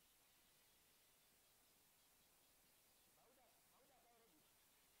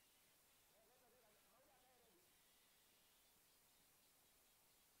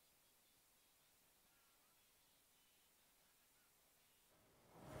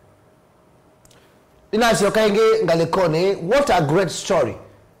Inasio kaingi ngalikoni what a great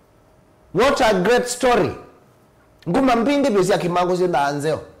story nguma mpingi bisi ya Kimangu zinda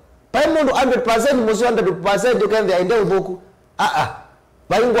anzeo pai mundu 100% musi 100% ukende aende uboku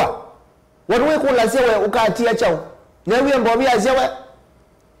baingwa wanuwe kulasia we ukatia chao nyewe mbobi azia we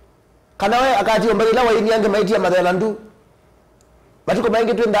kana we akatia mbali lawa ini yange maiti ya madhela ndu batiko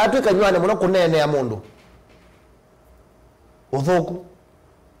maingi twenda atu ikanywane muno kunene ya mundu uthoku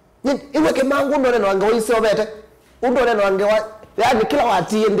iwe Kimangu ndo neno wange wise obete undo neno wange yani kila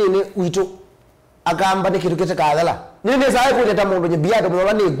watie ndini wito akamba ni kitu kete kadhala nini sai kuleta mundu nye Biado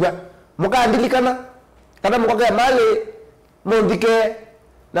mwana nigwa mukandilikana kana mukaka mali mondike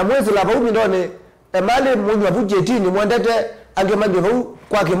na mwezi la baumi ndone mali munywa bujetini mwendete age majo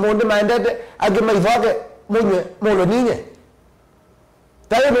kwake monde maendete age maivake munywe mulo ninye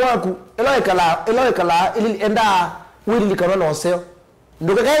tayo waku eloekala ili enda wili likana no seo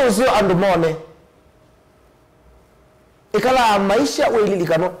nduka kai usio andumone ikala maisha wili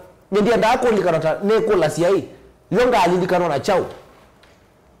likano ndia ndako likana ne kula siai Longa alindikano na chao.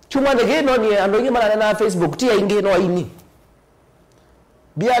 Chuma ndege no ni ando ingi mana na Facebook tia ingi no ini.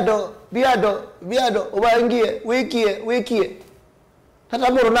 Biado ubaingie wikie.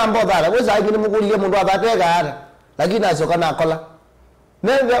 Tata moro na mbodara weza ingi mugulie mundu abatega ara. Lakini asoka na kola.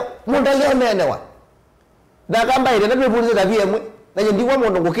 Nende munda leo nenewa. Na kamba ile na bibunze da biemwe na ndiwa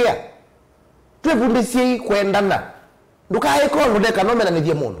mundu ngukia. Twebundisi kwendana. Ndukae ko ndeka no mena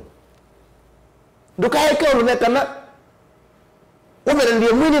ni mundu. Ndukae ko ndeka na umena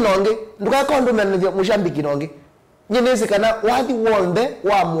ndiye mwini nonge ndukae ko ndumena ni mushambiki nonge. Nyenezi kana wathi wonde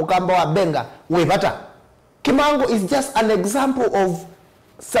wa mukamba wa benga wepata. Kimangu is just an example of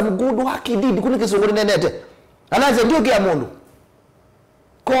some good work he did kuni kisunguri nenete. Anaze ndio kia mundu.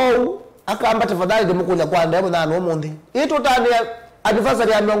 Ko akamba tafadhali demukuja kwa ndemo na no mundi. Ito tani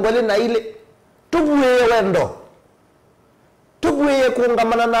anniversary ya miongole na ile tubuye wendo. Tubuye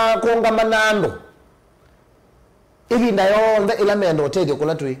kuungamana ando. Hivi ndayonde ila mendo tege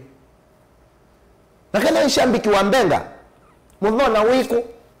kula tui. Nakana shambiki wa mbenga. Mudhona wiku.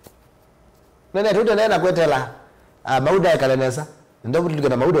 Nene tude nena kwetela mauda ya kalenesa. Ndobu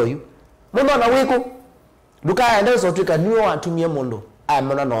tuligana mauda yu. Mudhona wiku. Duka ende so tuika niyo atumie mundu.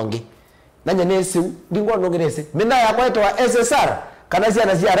 Mona nongi. Nanya nesi dingwa nongi nesi. Mina ya kweto wa SSR. Kanasi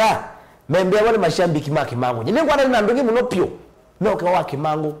anaziara. Membea wale mashambiki ma Kimangu. Nyine kwa na ndongi muno pio. Noke wa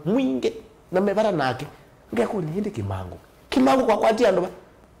Kimangu mwinge na mebara nake. Ngeko ni hindi Kimangu kwa kwati ando.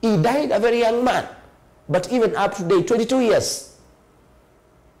 He died a very young man. But even up to date, 22 years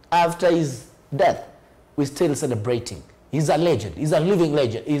after his death, we're still celebrating. He's a legend. He's a living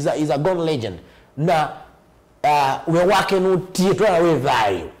legend. He's a gone legend. Na we're working with theater with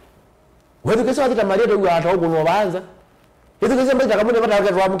value. Wewe kesa wati tamaria tu watu au kuno banza. Yetu kesa mbona kama ni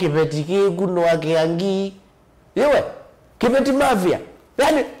bata kwa mkipeti ki kuno wake angi. Yewe kipeti mafia.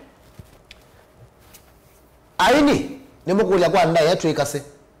 Yani aini nimukulia kwa ndai yetu ikase.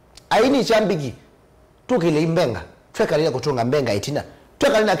 Aini chambiki tukile imbenga. Tweka lile kutunga mbenga itina.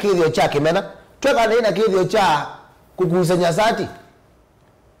 Tweka lina kidhio cha kimena. Tweka lina kidhio cha kukusanya sati.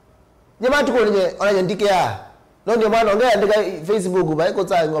 Jamaa tuko nje onanyandikea. Ndio mwana ongea andika Facebook baiko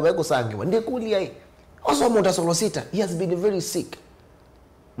tsango baiko sangiwa. Ndikulia hii. Also monta solo sita. He has been very sick.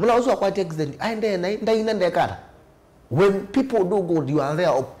 Muna uso kwa accident. Aende na ndaina ndekara. When people do good you are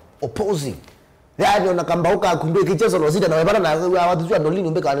there opposing. Yaani unakambauka kundio kichezo solo sita na webana na watu jua ndolini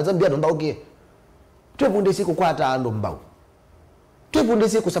mbeka anaweza mbia ndo okay. Twepunde siku kwa ata ando mbao. Twepunde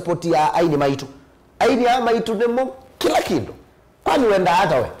siku support ya aini maitu. Aini ya maitu nemo kila kitu. Kwani wenda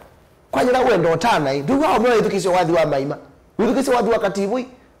hata we. Kwani na wenda otana hii. Ndio wao mwe edukisho wadhi wa maima. Edukisho wadhi wa Katibui.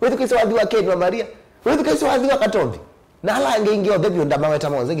 Edukisho wadhi wa Kenya Maria. Edukisho wadhi wa Katombi. Na hala ngeingia odebyo ndamawe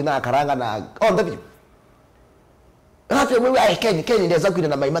tamonze ngina karanga na odebyo. Hapo mwe ai Kenya ndio zakwina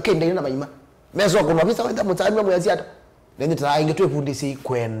na maima Kenya ndio na maima. Mezo kuna visa wenda mutani mwe yaziata. Nende tarainge twepundisi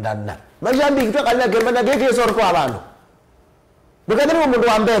kwendana. Majambi kitwa kalina gemana geke soro kwa abantu. Bikadani mundu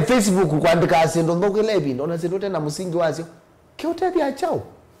ambaye Facebook kuandika asindo ndokele bindo na sindo tena musingi wazio. Kiote bya chao.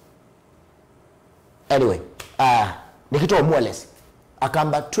 Anyway, nikitoa mwelezi.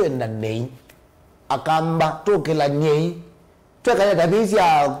 Akamba twenda nei. Akamba tokela nyei. Tweka tabizi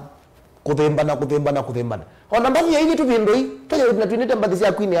ya kuthembana. Ona mbathi ya hivi tu bindo hii. Toja tunatwineta mbathi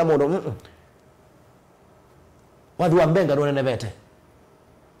ya queen ya mono. Wadu wa mbenga ndo nebete.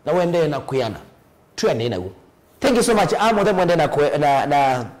 Na wende na kuyana. Twende na huo. Thank you so much. Amo them wende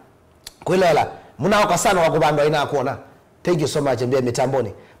na kuilela. Munaoka sana wakubandwa ina kuona. Thank you so much mbia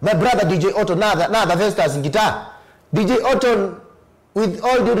mitamboni. My brother DJ Otto na the Vestas guitar. DJ Otto, with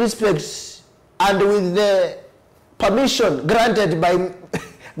all due respect and with the permission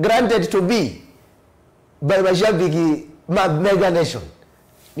granted to be by Mashabiki Mega Nation.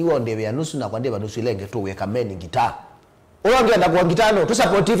 Ni wonde ya nusu na kwande banusu ilenge to weka meni guitar. Owange na kwa gitano to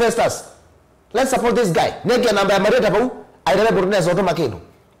support Festus. Let's support this guy. Nege namba ya Marieta pau. Aidele Burnes auto makeno.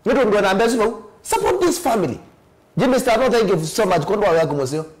 Nito ndo namba pau. Support this family. Jimmy Star, no thank you so much. Kondo wa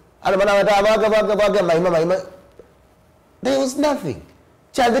kumosio. Ana mana waga maima. There was nothing.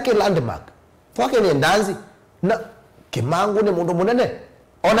 Chadeke landmark. Fwake ni ndanzi. Na Kimangu ni mundu munene.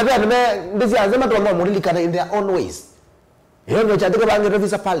 Ona bia ndizi azema to mwa mulili kana in their own ways. Hiyo ndio chadeke bangi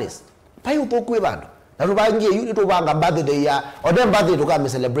revisa palace. Pai utokwe bandu. Na tubangie yuni to banga birthday ya odem birthday to come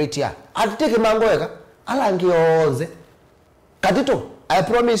celebrate ya. Atiteke mango eka ala ngionze. Katito, I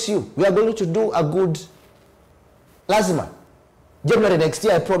promise you we are going to do a good lazima. January next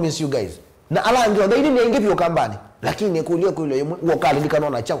year I promise you guys. Na ala ngionze ili ni ngipi ukambani. Lakini kulio wakali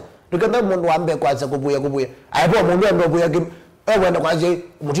nikanona chao. Tukenda mundu ambe kwanza kubuya. Aipo mundu ambe kubuya kim. Wenda kwanza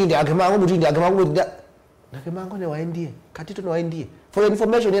mutindi akimangu na Kimangu ne waendie. Katito ne waendie. For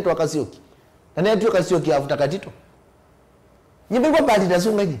information yetu wakazioki. na netu Musyoki afuta katito nyimbe bandi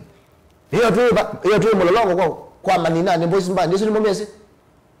tasunga nyi hiyo tu mololongo kwa manina ni boys mbandi sio nimomese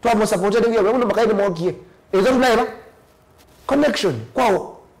twa mo support ndio wewe ndo makaidi mokie ezo tunaiba connection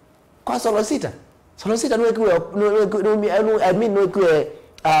kwa solo sita niwe kwa I mean niwe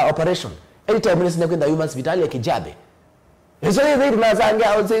kwa operation anytime nisina kwenda human hospital ya Kijabe ezo hivi tunazanga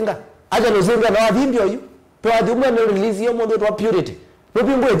au zinga acha nozinga na wadhimbi oyu to adhumwe no release yo mondo to purity no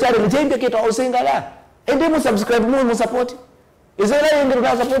bimbo echare mjembe kitu au zinga la ende mu subscribe mu support ezo ile ndio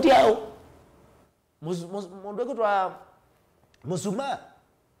na support yao mondo kwa Musuma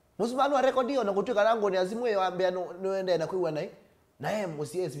no recordio na kutuka lango ni azimwe waambia no ende na kuiwa naye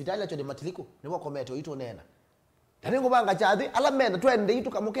musie hospitali acho ni matiliko niko kometo ito nena tani ngobanga chathi ala menda twende itu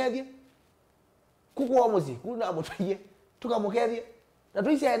kamukethie kukuwa muzi kuna mutwiye tukamukethie na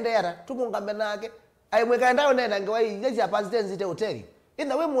tuisi endera tumungambe nake ai mweka ndayo nena ngwai yesi apasitenzi te hoteli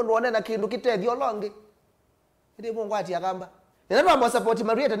ina we mundu onena kindu kitethio longi ndi mungu ati akamba ina ndo support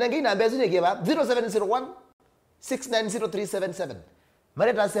Marieta nenge ina mbezi nigeba 0701 690377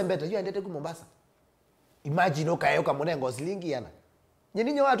 Marieta sembeta yo endete ku Mombasa imagine okayoka munengo silingi yana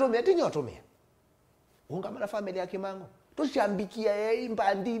nyeninyo watumia tinyo watumia unga mara family ya Kimangu tushambikia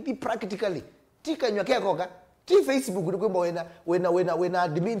imbandi practically tika nywake koka ti Facebook ndikwimba wena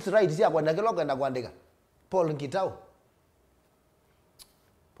admins rights ya kwenda kiloka na kuandika Paul Ngitao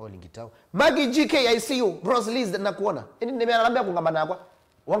Magi GK I see you Rose Liz na kuona ini nimeanambia kungamana nakwa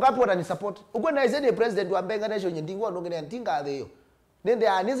wangapi watani support uko na izeni president wa Mbenga nation ndingwa ndongene ntinga atheyo nende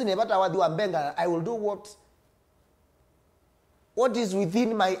anizi nepata wadhi wa Mbenga I will do what is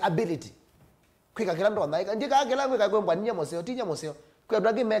within my ability kwika kila ndo ndaika ndika kila ngwe kakwembwa tinya moseo kwa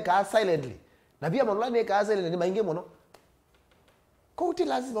dragi meka silently na pia monla neka silently mainge mono kuti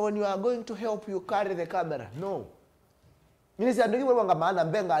lazima when you are going to help you carry the camera no mimi si andiki wanga maana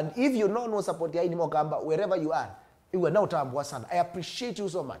Mbenga and if you know no support ya inimo kamba wherever you are you are now tambua sana I appreciate you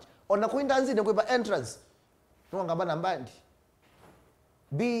so much ona kuinda nzine kwa entrance nwanga bana mbandi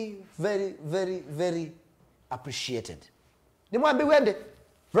be very very very appreciated nimwambi wende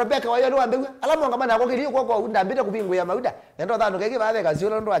Rebecca wayo ndo ambi alamu ngamana akokiri kwa ndambite kupingwe ya mauda ndo thano keke baadhe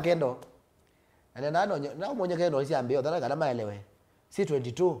kaziolo ndo akendo ane nano na monye kendo si ambi odala kana maelewe si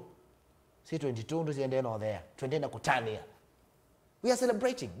 22 ndo siende no there twende na kutania we are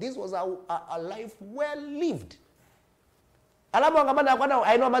celebrating this was a life well lived alamu ngamana akwana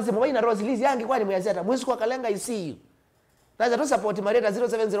I know mazimu waina Rose Liz yangi kwani mwazeta mwezi kwa kalenga I see you naza to support Marieta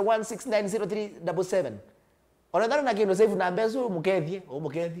 0701690377 onadhana na kino save na mbezo mukethie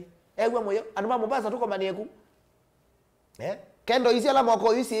egwe moyo anuma Mombasa tuko manieku kendo hizi ala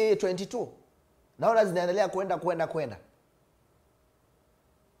mwako hizi 22 naona zinaendelea kwenda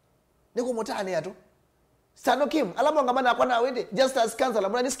niko mutani atu Sano Kim ala ngamana akwana wende just as council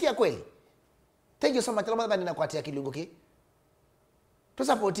mnanisikia kweli thank you so much alama bani nakwatia kilungu ki to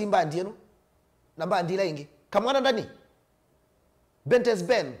support mbandi yenu na mbandi la ingi kamwana ndani Bentes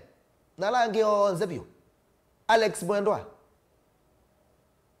Ben nalange onzebio Alex Mwendwa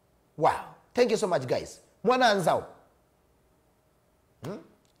wow thank you so much guys mwana anzao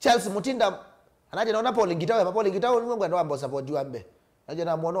Charles Mutinda anaje naona Paul Ngitao ni mungu ndo ambo support yuambe anaje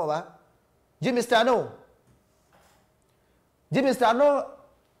na muono ba Jimmy Stano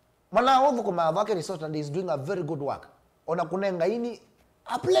mala ovu kuma vake resort and is doing a very good work ona kunenga ini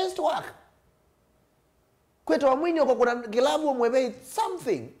a place to work kwetu wa mwini uko kuna kilabu mwebe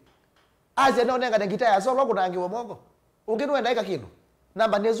something aje naonenga na gitaya solo kuna angiwe mongo unginwe ndaika kino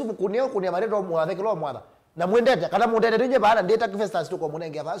namba nezumu kuneo kunia maredo mwathe kilo mwatha na mwendete kana mwendete nje baada ndeta festas tuko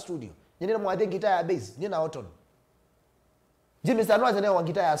munenge hapa studio nyine mwathe gitaya bass nyina auton Jimmy Sanwaze nayo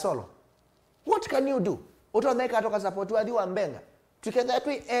gitaya solo what can you do utoneka atoka support wadi wa Mbenga tukenda tu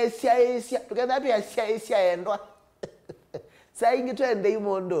Asia endwa saingi twende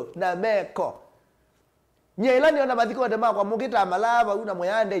imondo na meko nyela niona mathiko de makwa mugita malava una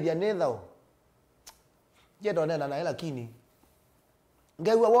moyande vya nethao jeto nena na lakini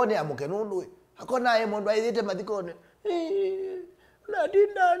ngewe wone amuke nundu akona ye mundu aithite mathiko ne na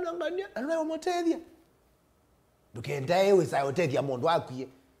dinda nangania ana motethia dukenda ewe sa otethia mundu akwie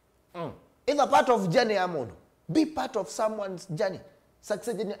in a part of journey ya mundu be part of someone's journey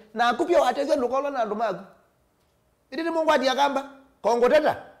success journey na akupia watethia ndukolo na ndumaku idini mungu adi akamba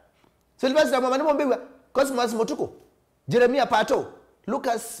kongoteta Sylvester mama ni mombewa Cosmas Mutuku Jeremia Pato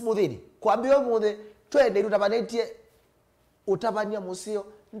Lucas Mudhini kwambio muthe twende utabanetie utabania musio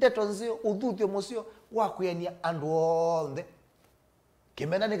ndeto nzio uthuthio musio wakuyenia and all the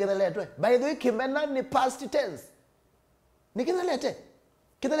kimena nikithaletwe by the way kimena ni past tense nikithalete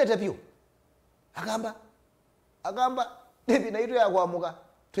pio akamba ndithi na itu ya kwamuka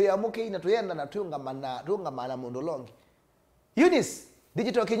tuyamuke ina tuyenda na tungamana mundu longi. Eunice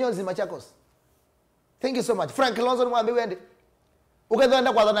digital kinyozi Machakos, thank you so much. Frank Lonzo mwambi wende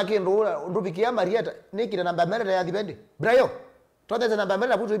ukethonda kwathana kindu ndubikia Marieta nikira namba merera ya thibende Brayo twatete namba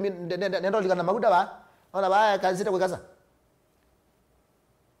merera butu nendo ligana maguda ba ona ba kazita kwikaza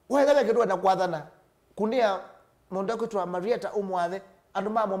wethabe kindu na kwathana kunia mundu kwitwa Marieta umwathe andu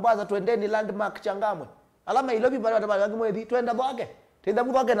ma Mombasa twendeni landmark Changamwe alama ilobi bali watu mwezi twenda bwake tenda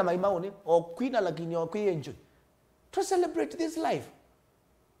bwake na maimauni o kwina lakini o kwienjoy to celebrate this life.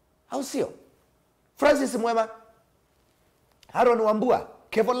 How sio? Francis Mwema, Haron Wambua,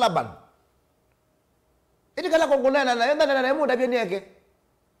 Kevin Laban. Iti kala kongonana na yenda na muda bia nieke.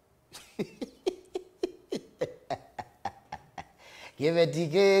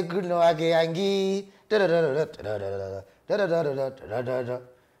 Kivetike kuno wake yangi.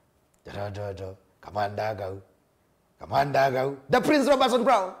 Kamanda gau. The Prince Robertson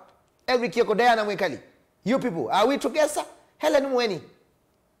Brown. Every Kioko Diana Mwekali. You people, are we together? Helen Mweni.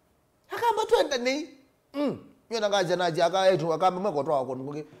 Akamba twenda ni. Yona ngaje naje akaetu akamba mekotwa wako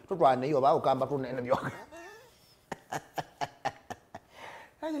nguki tutwane iyo ba ukamba tunene byoka.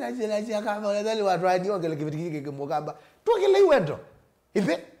 Naje akamba wale watu anyo ngele kivitiki kimukamba. Tukile iwendo.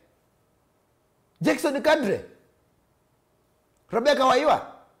 Ipe. Jackson Kadre. Rebecca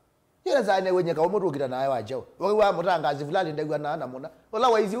Waiwa. Yera zane wenye ka umutu kita naye wacho. Wa mutangazi fulani ndegwa na mona. Ola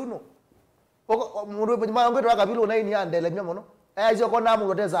waizi uno. Mundu mwangu twaka bilo na ini andele myomono. Ayo kona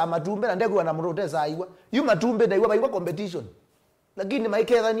muroteza matumbe na ndegwa na muroteza aiwa. Yu matumbe ndaiwa baiwa competition. Lakini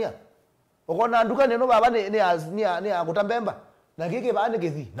maikethania. Okona nduka neno baba ni akutambemba. Na kike bane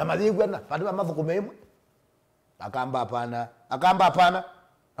kithi. Na mathigwa na bandu amavuko memwe. Akamba hapana.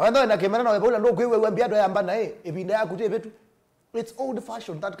 Awanda na kemera na webola ndo kwewe Biado yamba na ebinda yakuti ebetu. It's old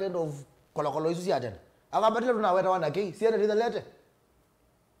fashioned, that kind of kolokolo isu si atena. Akamba tile tunaweta wana kei. Siene ridhalete.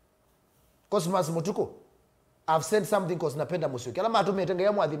 Cosmas Mutuko, I've said something cause napenda Musyoki. Ala matumetenge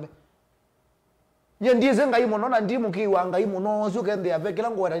ya mwathime. Nye ndize ngai muno na ndimu kiwa ngai muno sio kende ave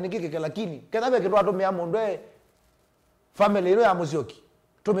kila ngora nikike lakini ketha be kitwa tumia mundu family ino ya Musyoki.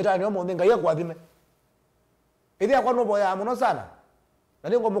 Tumitani omo ndenga ya kwathime. Ithi akwa no boya muno sana. Na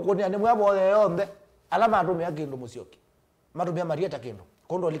ningo mukunia ni mwabo yombe ala matumia kindu Musyoki. Matumia Marieta kindu.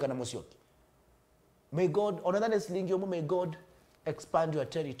 Kondo lika na Musyoki. May God honestly may God expand your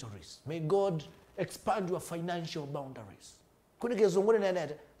territories. May God expand your financial boundaries. Kuni kezunguni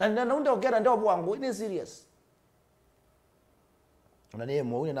nenete. Na unda ogera ndio bwangu ni serious. Unanie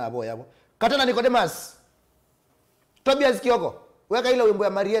muone na abo yabo. Katana Nicodemus. Tobias Kioko. Weka ile wimbo ya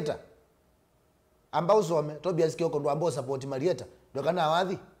Marieta. Amba usome Tobias Kioko ndo ambao support Marieta. Ndio kana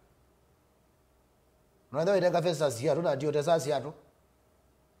awadhi. Unadhani itaka pesa sia tu na ndio tesa sia tu.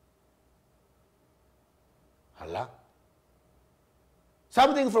 Hala.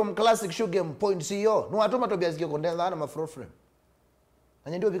 Something from classic showgame.co. No atoma Tobias Kioko ndenda na mafro frame.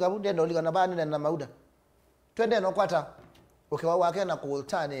 Na ndio bikabu ndenda ulika na bani na mauda. Twende no kwata. Ukiwa wake na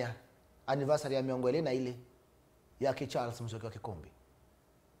kultania anniversary ya miongo ile na ile yake Charles Musyoki wa Kikombe.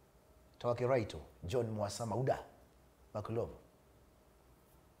 Tawake Raito John Mwasa Mauda Makulomo.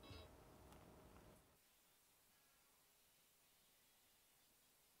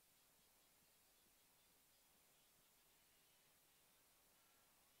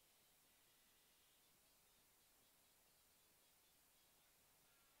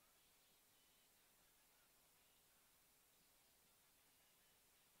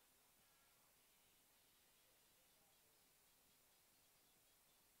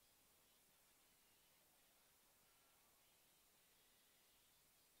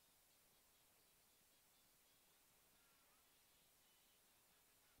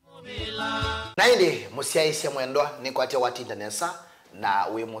 Naindi musiaisha mwendwa ni kwatia watinda nesa na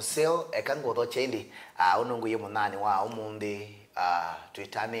we museo ekango chendi unungu ye munani wa umundi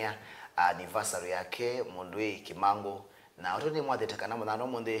tuitania anniversary yake mundui Kimangu na otoni mwathetekana munano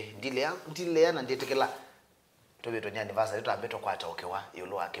umundi ndile na nditekela tobe tonya anniversary tambeto kwata okewa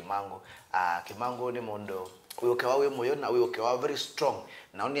yulo wa Kimangu. Kimangu ni mundu uyokewa we moyo na uyokewa very strong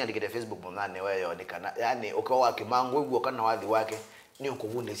na oni andikite Facebook munane weyo nikana yani okewa wa Kimangu ugo kana wathi wake ni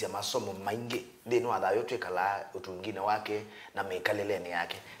ukugundizia masomo maingi ndino athayo twekala utungine wake na mekaleleni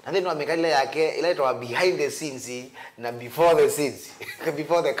yake na ndino mekalele yake ilaitwa behind the scenes na before the scenes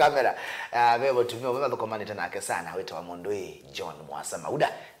before the camera bebo tumio beba document nake sana wetwa Mondoi John Mwasa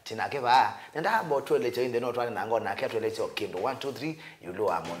Mauda tinake ba nenda bo twelecho inde no twana nango nake twelecho kindu 1 2 3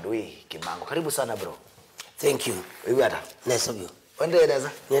 yulo Mondoi Kimangu. Karibu sana bro. Thank you. Wewe ata Nice of you.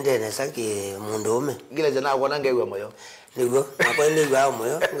 Wende nesa ki mundu ume gile jana kuona ngewe moyo nigo nakwende gwa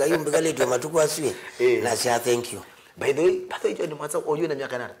moyo ngayumbe kale tu matuku aswe na sia thank you. By the way, patho John Mwasa oyo na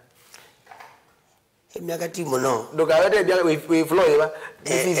miaka nani? Miaka timo no. Ndoka wete we flow iba.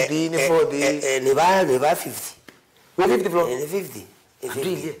 Ni 50 ni 40. Ni ba 50. We 50 flow. Ni 50.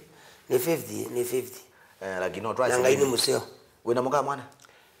 Ni 50. Lakini no twice. Nanga ini museo. We na muka mwana.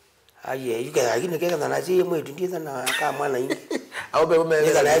 Aye, yuka akini keka na si mwetu ndiye na kama mwana ingi. Aube ume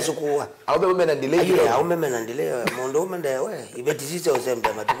Nika na yesu kuwa. Aube ume na delay. Aye, aume na delay. Mondo ume nda we. Ibeti sisi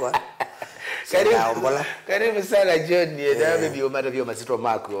osembe matukwa. Karibu sana John ye na bibi umata vyo masitwa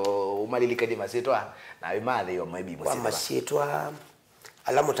mako umalilika di masitwa na imali yo maybe kwa masitwa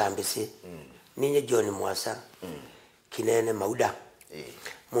alamu tambisi ninye John Mwasa kinene mauda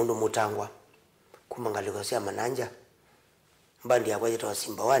mundu mutangwa kumangaliko sia mananja mbandi yakwa yitwa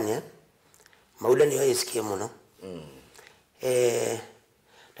Simba wane mauda niyo yesikie muno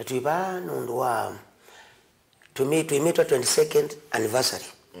natuiba nundu wa tuimitwa 22nd anniversary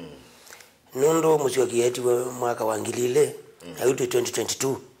Nondo Musyoki yetu mwaka wa ngilile na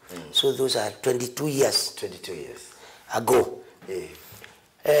 2022 so those are 22 years ago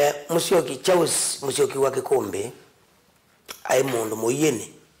Musyoki Charles Musyoki wake kombe ai mundu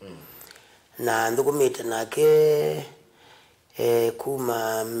moyene na ndukumite nake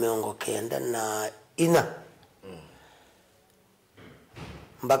kuma miongo kenda na ina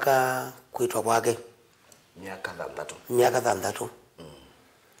mpaka kuitwa kwake miaka thandatu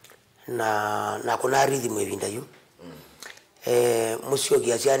na kuna rhythm evinda yu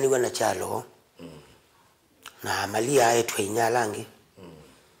Musyoki asianiwa na chalo na malia etwe inyalangi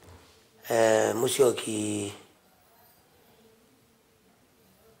Musyoki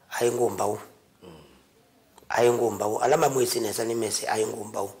ayingumbau alama mwisi nesa ni mesi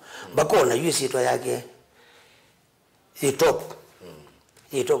ayingumbau bakona yusitwa yake itop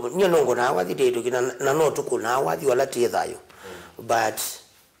nyonongo na wathi deto kina na notu kuna wathi wala tiethayo but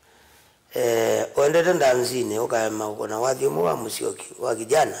ondete ndanzine okama ukona wathi mwa Musyoki wa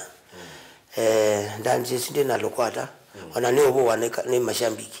kijana ndanzi sinde nalokwata ona ni obo waneka ni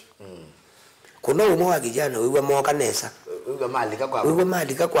mashambiki kuna umwe wa kijana wewe moka nesa wewe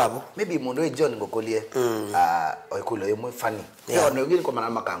malika kwabo maybe mundu John ngokolie oikulo yemwe fani no ngini kwa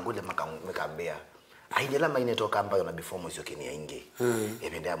manama kangule makambia aidela maine toka ambayo na before Musyoki ni ainge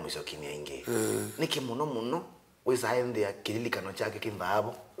ebenda Musyoki ni ainge niki muno weza haende ya kililikano chake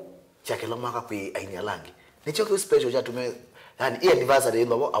kimbaabo chake lo mwaka kwi ainyalangi nicho ki special cha tume yani hii anniversary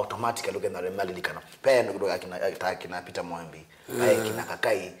ndo automatically ugenda remalilikano pendo kidogo akina Peter Mwambi kina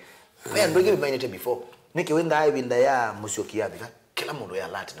Kakai pendo ngi bimainete before niki wenda winda ya Musyoki yabika kila mundu ya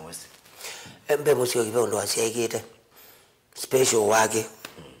lati ni wese embe Musyoki ndo asiaikite special wake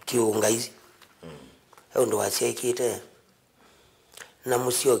kiungaizi ndo asiaikite na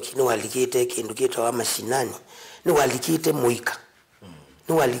Musyoki ni walikite kindu kitwa mashinani ni walikite muika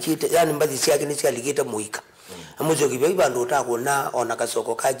ni walikite yani mbathi siake ni sialikite muika Musyoki beba ndo takona ona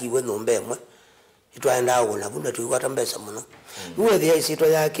kasoko kajiwe nombemwe itwaenda ona bunda tuikwata mbesa muno niwe thia isitwa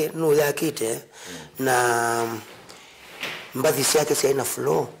yake no yakite na mbathi siake siaina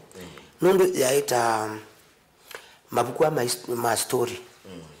flow nondo yaita mabuku ma story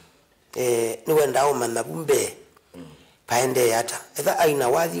niwe ndao manabumbe paende yata etha aina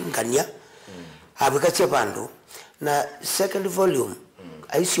wathi ngania abikache bandu na second volume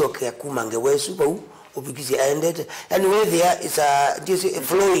aisyoke kumange wesu bau ubikizi aendete yani we there is a just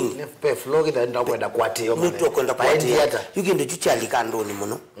flowing flow kita nda kwenda kwate yo mtu kwenda kwate yata yukinde chuchali kandoni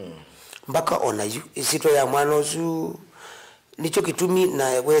muno mpaka ona yu isito ya mwana zu nicho kitumi na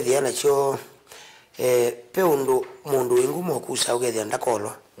we there nacho peundo mundu ingumo kusa ugethia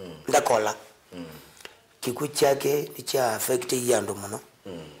ndakola kiku chake ni cha affect yando muno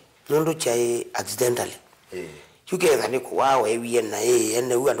nondo chai accidentally yuketha ni kuwawa ewie na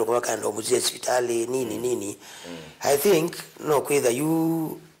ene huwa ndo kwa kando muzie hospitali nini I think no kwetha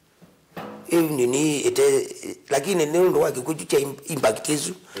you even ni ite lakini ndo wake kuchucha impact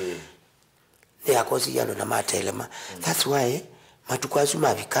izu ne akosi yando na matelema that's why matukwazu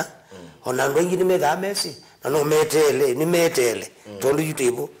mabika ona ndo ngini metha mesi na no metele ni metele tondu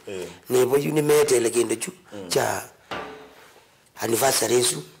yutebo nebo yuni metele kinde chu cha anniversary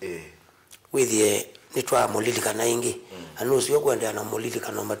isu with the nitwa mulilikana ingi anusi yokwenda na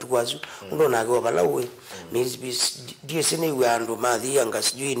mulilikana matukwazu ndo nage balawe die sene wandu mathi anga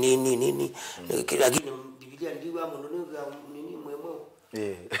sijui nini lakini Biblia ndiwa mundu nini mwemwe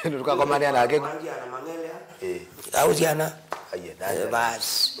nduka kwa maana yake na mangele au jana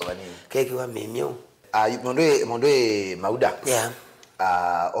bas keki wa mimyo mondwe mauda yeah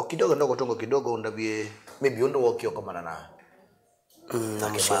kidogo ndogo tongo kidogo ndabie maybe ndo wokio kama na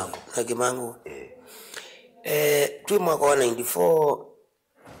Musyoki na Kimangu twi mwaka wa 94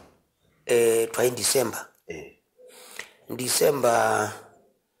 twa December December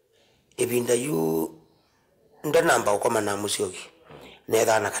ebinda yu ndanamba ukoma na Musyoki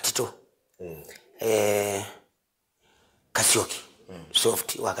netha na katito Kasioki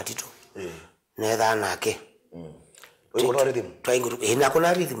soft wakatito netha nake Uko rhythm. Twainguru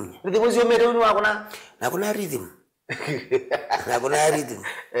nakuna rhythm. Rhythm sio mede uni wakona. Nakuna rhythm. Nakuna rhythm.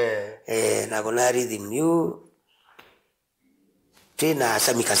 Nakuna rhythm yu tena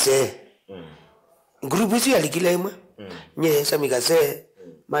samikase. Group hizi alikila imwe. Nye samikase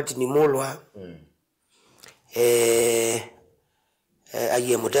Martin Molwa.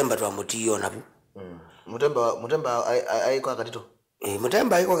 Aye Mutemba twa mutiyo nabu. Mutemba ai kwa katito.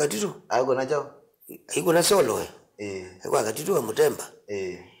 Mutemba ai kwa katito. Aiko na chao. Aiko na solo kwa katito wa Mutemba.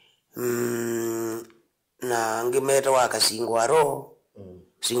 Na ngimeta wa kasingwaro.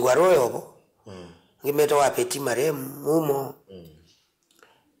 Singwaro yobo. Ngimeta wa Peti Marem mumo.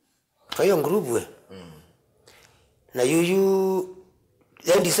 Kwa hiyo group we. Na yuyu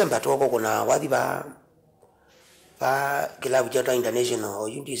then December tuko kuna wadi ba kilabu cha international o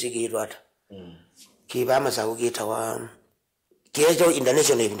yundi sikirwa ata. Kiba masaku kita wa kiacho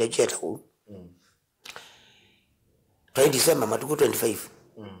international event cheta ku. 20 December matuku 25.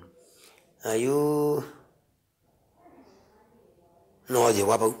 Ayu no je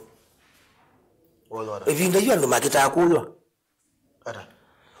wapa. Event yu ndo makita akuyo. Ata.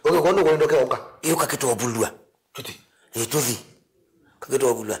 Oke kondo koindoke oka. Yuka kitobulwa. Tuti. Tuti.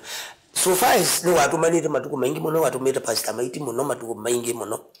 Kakitobulwa. So far as no watu manite matuku maingi mono watu meta pastor maiti mono matuku maingi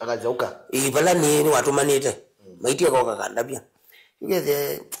mono. Akajauka. Bala ni watu manite. Maiti yako kakandabia. You get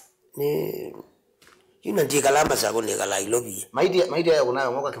the ni yuna ndiye kalamba zako ni kala ilobi. Maiti ya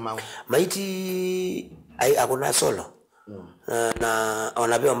kunayo ngoka Kimangu. Maiti ai akuna solo. Na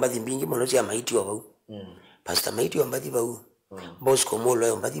onapewa mbadhi mbingi mono cia maiti wao. Pastor maiti wa mbadhi bau. Bosco Molo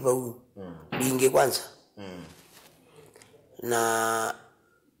ya mbadhi bau. Bingi kwanza. Na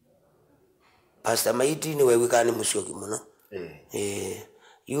Pastor maiti ni wewe kani Musyoki muno.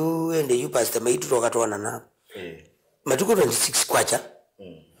 You and you Pastor maiti tokatwana na. Matuko 26 kwacha.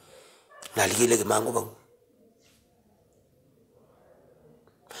 Na ligile Kimangu bau.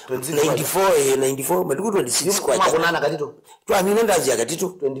 94 matuko 26 kwacha. Mwa kunana katito. Twa mimi ndazi ya katito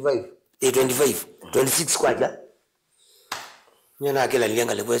 25. 25 26 kwacha. Nyana akela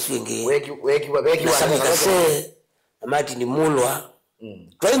lianga lepo swingi. Weki wa Samikase Martin Molwa.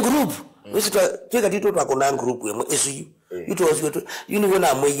 Twa group. Wisi twa katito twa kona group yemwe esu. Ito waswetu yuni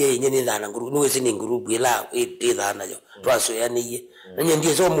wona moye nyene ndana group niwe sini group ila edana yo. Twa so yaniye. Nanye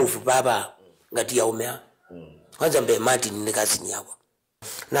ndiye so move baba ngati ya umea. Kwanza mbe Martin nikasini yako.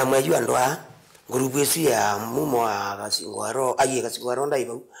 Na mwaju andwa group yesu ya mumo wa kasingwaro aye kasingwaro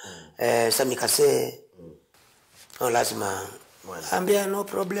ndaiba. Samikase lazima ambia no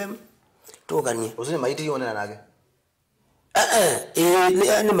problem tokanye usine maiti yone nake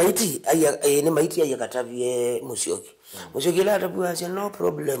ni maiti aya katavie Musyoki Musyoki la tabua sia no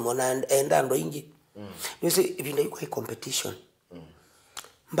problem ona enda ndo ingi yose ibinda iko competition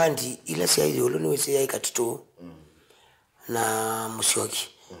mbandi ila sia hiyo lo niwese ya katito na Musyoki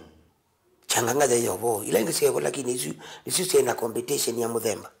changanga za yobo ila ingesiye lakini isu tena competition ya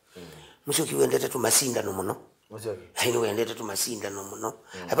Muthemba Musyoki wendeta tu masinda no muno Musyoki haini wendeta tu masinda no muno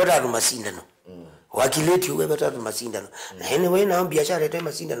hapata tu masinda no wakileti uwe hapata tu masinda no na haini wena biashara ete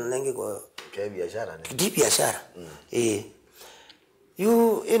masinda no nange kwa biashara ne di biashara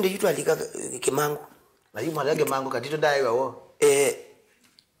yu ende yitu alika Kimangu na yu mwalage Kimangu katito dai wawo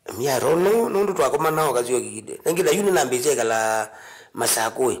mia rono nundu twakoma nao Kasyoki kide nangila yuni nambeze kala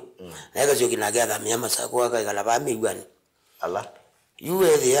masako na Kasyoki nagatha mia masako akala bamigwani Allah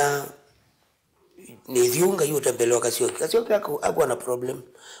yuwe there ni viunga yu tembele Kasyoki ako na problem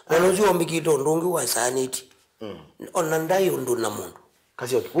wanojua mbikito ndungi wa sanity onandayo ndo na mundu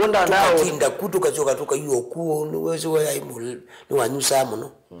Kasyoki wonda nao tinda kutu Kasyoki toka yu kuo ni wezo wa ni wanyusa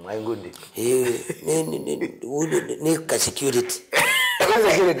muno aingundi ni ka security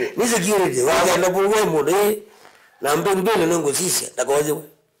ni security wa na bulwe muno na mbele nengo sisi takawaje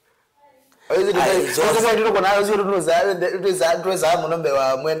Oizi ndio kuna hayo zero tunoza munombe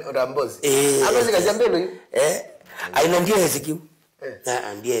wa mwen urambozi. Akozi kazi mbele aina ndiye SQ.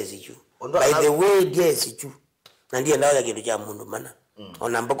 Ndiye SQ. By the way ndiye SQ. Na ndiye ndawa ya kintu cha mundu mana.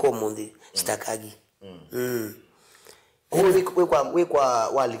 Ona mbako mundi stakagi. We kwa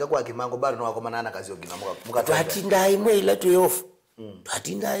walika kwa Kimangu bado no wakomana na Kasyoki na muka hatinda imwe ila tu off.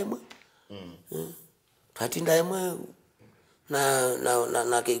 Hatinda imwe. Hatinda imwe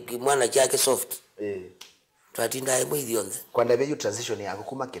na kimwana chake soft twatinda imwe ithionze kwanda veju transition yako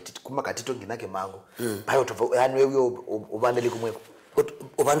kuma katito ngina Kimangu bayo tofa yani wewe ubandeli kumweko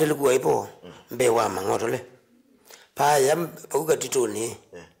ubandeli kuwa ipo mbe wa mangotole paya pauka titoni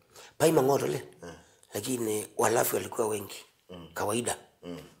pai mangoto le lakini walafu walikuwa wengi kawaida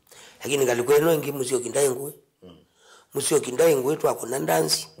lakini kalikuwa wengi Musyoki ndaingwe Musyoki ndaingwe tu akona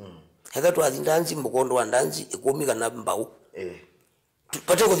ndanzi hata tu azindanzi mkondo wa ndanzi ikomika na mbau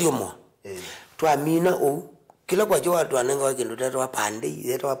pate ko thiomo twamina o kila kwa jo watu anenga wakindu tata wa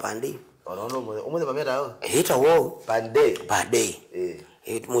pande ono umwe mameta hao hita wo pande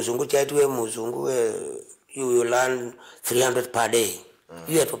muzungu chaitwe muzungu you learn 300 per day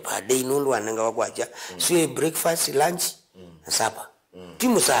you to per day nundu anenga wakwacha so breakfast lunch na supper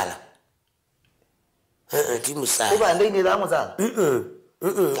timu sala timu sala pande ni damu sala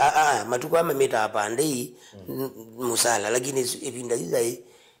matuko amemeta pande musala lakini ibinda zai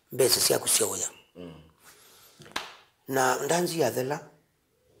mbesa sia kusyoya na ndanzi ya thela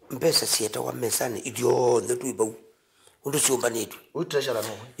mbesa sieta wa mesani idio ndetu ibau undu siomba netu utashara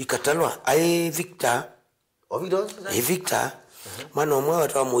no ikatalwa ai Victor Victor mwana omwe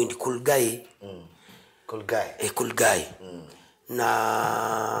watawa muindi kulgai kulgai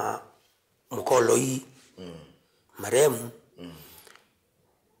na mukolo hii maremu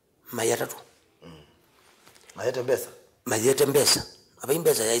mayata tu mayata mbesa aba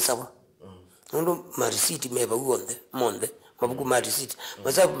imbesa ya isawa ndo marisiti meba uonde monde mabuku marisiti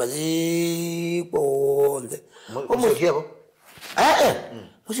masabu mazibonde Musyoki hapo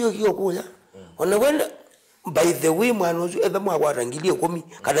Musyoki okuya ona wenda by the way mwana uzu eba mwa kwarangilie 10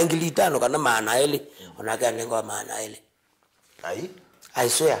 kana ngili 5 kana maana ele ona ka nengo maana ele I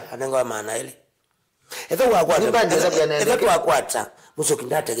swear anengo maana ele eba wa kwata Musyoki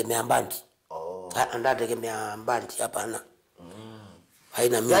ndategemea mbandi ndategemea mbandi hapana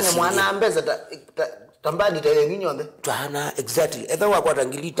haina mimi yani mwana ambeza tambani tele nginyonde twana exactly eba wa kwata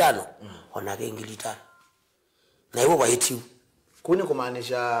ngili 5 ona ka ngili 5 na iwo waitiu kuni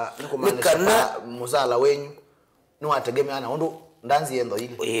kumaanisha musala wenyu niwategemeana undu ndanzi yendo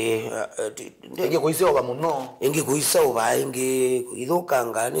ile inge kuisewa muno inge kuisewa inge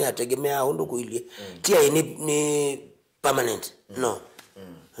kuidhokanga ni ategemea undu kuilie tia ni permanent no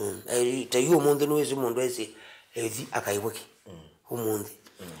tayo mundu niwezi mundu ese ethi akaiweki umundu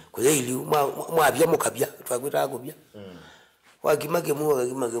kuzeili mwabya mukabya twakwita akubya wakimake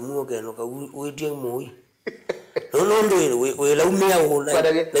muo keno ka wetie moi no ndo we la umea wona na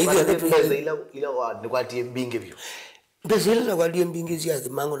hiyo ila wa ni kwatie mbinge byo mbezela na kwatie mbinge zia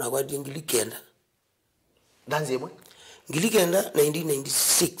Kimangu na kwatie ngilikenda ndanzi yemwe ngilikenda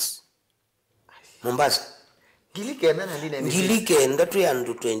 1996 Mombasa ngilikenda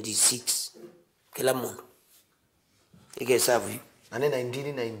 226 kila mundu ikesavu na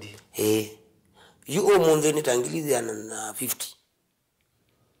 1990 you omunde ni tangiliza na 50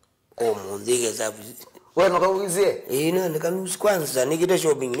 omunde ikesavu wewe nokauzie no nikanusi kwanza nikita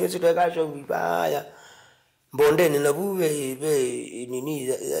shopping nisiteka shopping baya mbondeni na buwe nini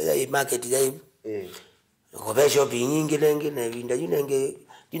ya market ya ngobe shopping nyingi lengi na vinda yunenge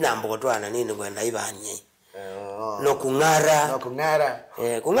dinambo twana nini kwenda ibanye no kungara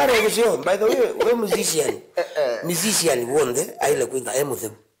kungara kusio by the way we musician wonde aile kwinga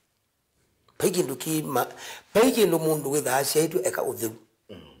emuthe peki ndo mundu with asya itu eka uthe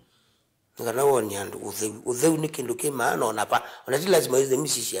ngana woni andu uthe ni kindu kimaana onapa onati lazima ize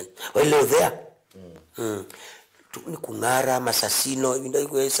musician wale there ni kungara masasino ibinda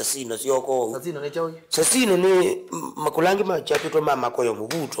iko sasino sioko sasino ne chawi sasino ni makulangi machato to mama koyo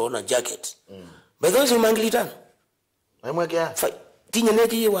mubuto na jacket by those mangilitano mwekea tinye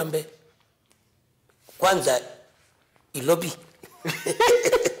neki wambe kwanza ilobi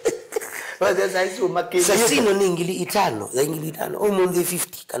sasino ni ngili 5 omundi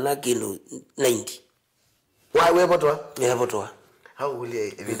 50 kana kilo 90 wewe potwa how ulie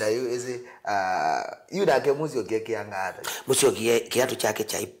ibinda yu eze yudake Musyoki kiangata Musyoki kiatu chake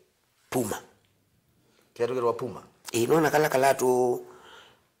cha puma kiatu kwa puma inona kala tu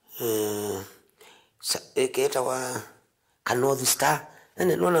keta wa North Star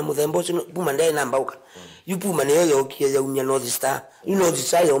ene nona muthembo puma ndai nambauka yu puma ne yo kiya unya North Star North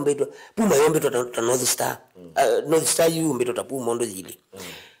Star yombetwa puma yombetwa ta North Star North Star yombetwa ta puma ndo jili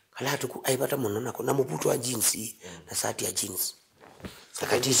kala tu aipata monona ko na muputo wa jeans na sati ya jeans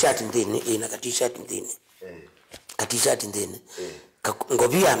ka t-shirt ndene na ka t-shirt ndene ka t-shirt ndene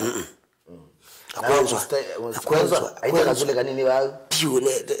ngobia akwanza aita kazule kanini ba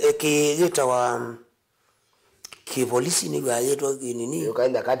pione yeta wa ki polisi ni wa yeto nini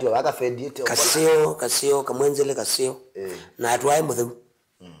ukaenda kati wa aka fedite kaseo kamwenzele kaseo na atwaye muthu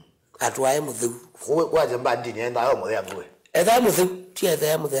kwaje mbandi ni enda ayo mwe yangu etha muthu ti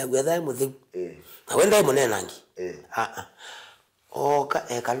etha muthu awenda munena ngi oka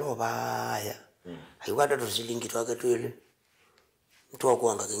ekaloba ya aiwata tusilingi twake twele mtu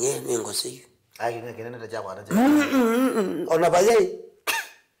kuanga kinye ningo si ai kene ta chako ata ona bazai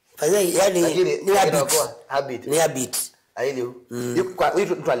yani ni habit ni habit ailio kwa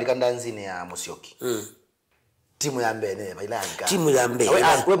hiyo twalikanda nzini ya Musyoki timu ya mbene bailanga timu ya mbene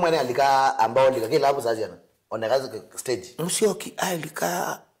wewe mwana alika ambao ndika kila hapo sasa jana onekaza stage Musyoki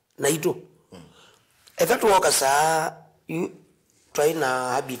alika naito ekatu waka saa twaina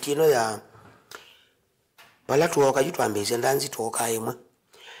habit ino ya bala tuoka yitu ambeze ndanzi tuoka yemwe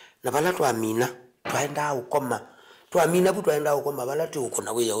na bala twamina twaenda ukoma twamina bu twaenda ukoma bala tuko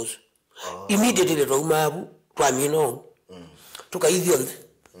na we yauso immediately twaumabu twamino tukaithio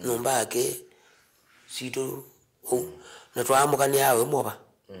nomba yake sito na twamukani yawe moba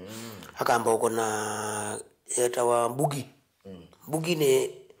akamba uko na eta wa bugi bugi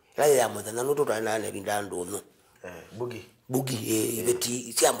ne raya ya mudana no twaenda na bindando no bugi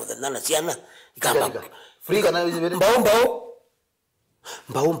ibeti siamo na siana ikamba free kana bizibere mbao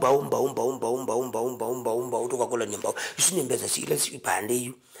tukakola nyembao isine mbeza sile sipande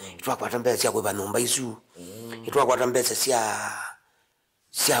yu itwakwata mbeza yakwe banomba isu itwakwata mbeza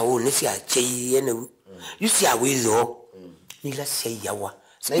sia one sia chei ene yusi awizo nila sia yawa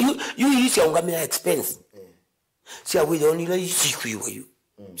yu isia ungamia expense sia wizo nila isikwiwa yu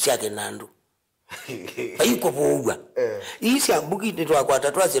sia kenando ayiko boga isia bugi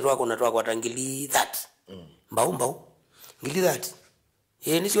twakwata twase twakona twakwata ngili that mbao ngili that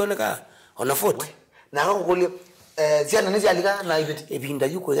nisiona ona foot na hako kule siana nisi alika na ibeti ebinda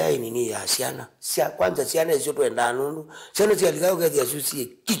yuko yae nini ya siana sia kwanza siana sio twenda nundu siana si alika kwa ya susi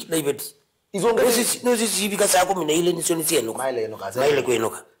kiki na ibeti izonga no sisi bika saa 10 na ile nisio nisieno maile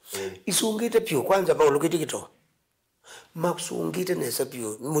kwenoka isungite pio kwanza pa ulokiti kito makusungite nesa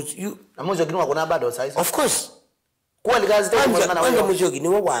pio na Musyoki ni kuna bado size of course kwa likazi kwanza Musyoki ni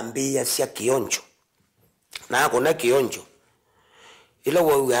waambia sia kionjo na akona kionjo ila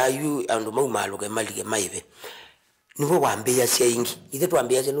wa ayu ando maumalo ke malike maibe nibo waambia sia ingi ite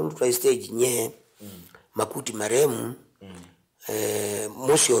tuambia se nundu twa stage nye makuti maremu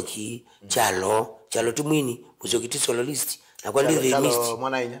Musyoki chalo timwini Musyoki ti soloist na kwa ndi list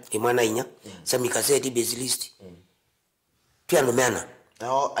mwana inya sami kaseti base list piano meana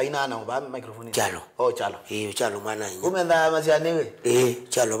no aina ana ba microphone chalo chalo mwana inya umenda mazianewe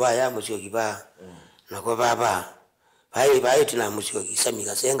chalo ba ya Musyoki ba na kwa baba Bai tina Musyoki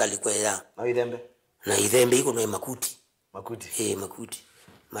samika senga likwela. Na idembe iko na makuti. Makuti.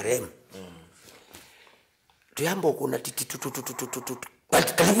 Maremu. Tuyambo kuna tititutututututu.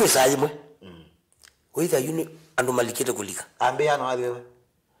 Kaliwe sayi mwe. Weitha yuni ando malikete kulika. Ambea no adewe.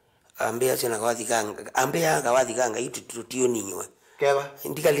 Ambea sina kawathi kanga. Ambea kawathi kanga itu tutio ninywe. Keba.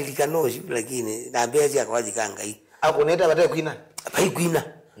 Ndika lilika nozi lakini na ambea sia kawathi kanga hii. Akuneta bataye kuina. Bai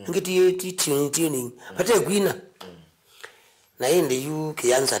kuina. Ngeti titio bataye kuina. Na ende yu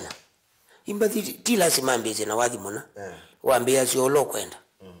kianzana imba tila simambeze na wathi mona waambia sio lo kwenda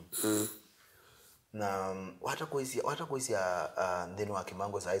na watakuisia ndeni wa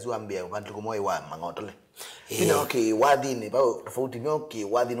Kimangu saizi waambia bantu kumoi wa mangotole ina okay wathi ni bao tofauti ni okay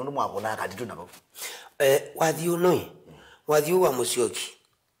wathi no mwa kona katitu na bao wathi unoi wathi wa Musyoki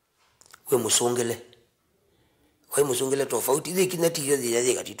we musongele tofauti ile kinati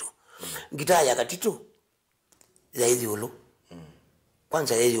ya katitu ngita ya katitu ya hizi ulo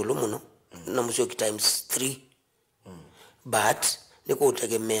kwanza yeye ulumu na Musyoki times 3 but niko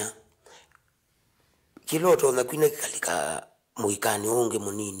utegemea kiloto na kwine kalika muikani onge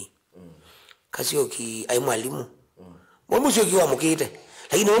munini Musyoki ai mwalimu Musyoki wa mukite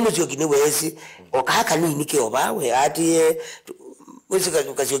lakini Musyoki ni wezi okaka nini ke obawe ati wezi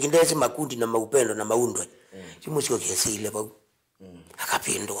Musyoki ndese makundi na maupendo na maundwe Musyoki asile ba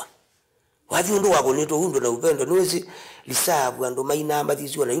akapindwa wathi ndo wako nito hundo na upendo niwezi lisabu ando mainamba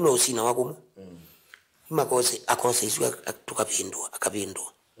thizwa na yuno usina wako mu imakose akose iswa tukapindwa akapindwa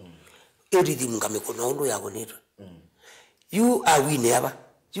everything ngamikono ndo yako nito you are winner aba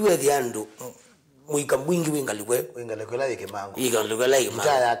you are the ando muika mwingi wengalikwela yake Kimangu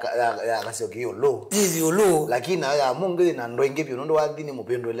ya Musyoki lo hizi lo lakini ya Mungu na ndo ingipi ndo wathi ni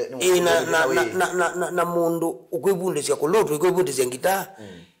mupendo na mundu ukwibunde sia koloto ukwibunde sia ngita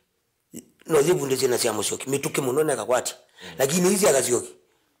no zibunde zina sia Musyoki mituke munone kakwati lakini hizi akazyoki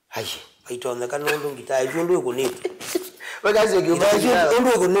hai aitona kanondo ngita hizo ndo kunetu Musyoki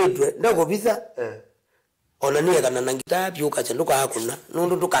ndo kunetwe ndako bisa ona niye kana nangita byuka che ndoka hakuna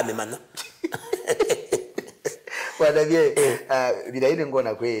nondo tukamemana wadavye bila ile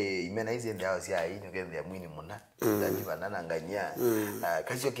ngona kwe imena hizi ndio sia hii ndio ya mwini muna ndani banana nganya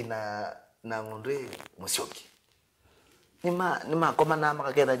Musyoki na ngondre Musyoki nima koma na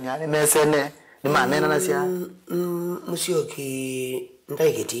makakera nyane nesene Ni manena na sia. Musyoki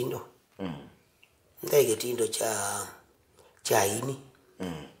ndaigetindo. Ndaigetindo cha ini.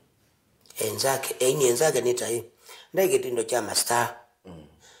 Enzake nitayo. Ndaigetindo cha master.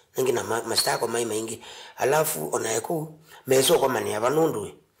 Ngina master kwa mai maingi. Alafu onaeko meso kwa mani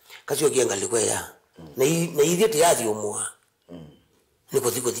abanundu. Kasi okienga likwe ya. Na idhieti yathi umua.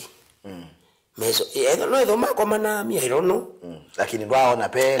 Nikothi. Meso no edo mako mana mi I don't know. Lakini ndwao na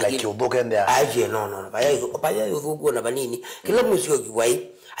pe like ubuke ndia. Aje no. Baya yugo na banini. Kila Musyoki wai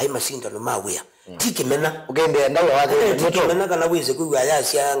ai masinda no mawea. Tikimena Ugende ndawe wake tikimena kana wize ku ya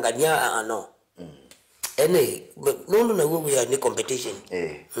sia ngania no. Ene no na wo ya ni competition.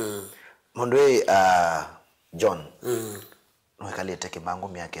 Mondwe John. Nwekaliete Kimangu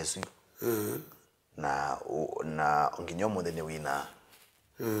miaka esu. Na onginyomo de wina.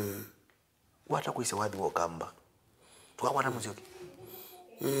 Wata kuise wadhi wokamba. Tukawana Musyoki.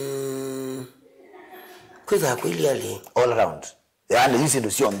 Kweza kweli ali All around. Yaani hizi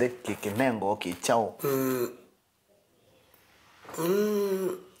ndio siombe kimengo kichao.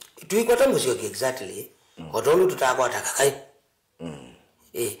 Tuikwata Musyoki exactly. Otondo tutakwata kakai.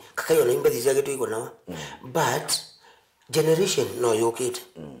 Kakai ona imbazi zake tuiko nawa. But generation no yokite.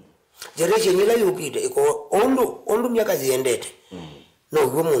 Generation ila yokite iko ondo miaka ziendete. No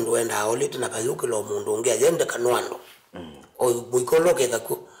gwo mundu wenda aolite na bayukilo mundu ongea yende kanwando. O muikoloke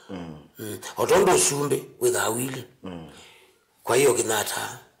gako. Otondo shumbe wega awili. Kwa hiyo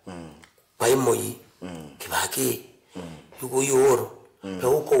kinata. Kwa imoi. Kibaki. Yuko yoro.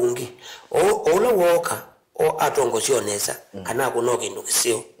 Huko ungi. Ola woka o atongo sionesa kana kunoke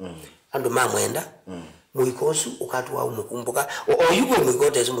ndukisio. Andu mamwenda. Muikosu ukatwa umukumbuka. Yuko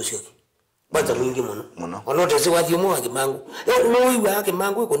muikote Musyoki. Kwanza mwingi muno. Onote si wathi umwa Kimangu. No iwa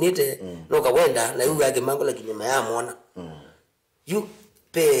Kimangu ikonite no kawenda na iwa Kimangu lakini mayamona. You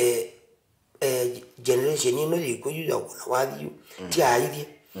pe generation ino iko yuja kuna wathi ti aithie.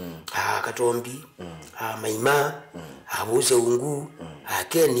 Katombi, maima, abuse ungu,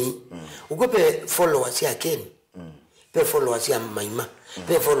 akeni. Ukope followers ya Keni. Pe followers ya maima,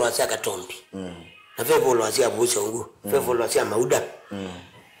 pe followers ya Katombi. Na pe followers ya abuse ungu, pe followers ya mauda.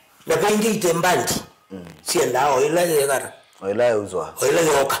 Na pengi itembandi. Sienda oila yegara. Oila uzwa. Oila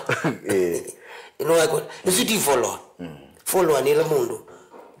yoka. Ino city follower. Follower ni la mundu.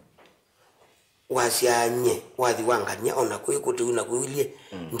 Wasianye, wathi wanganya ona kuikuti una kuilie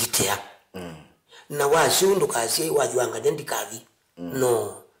nditea. Na wasiundu kasi wathi wanganya ndikathi.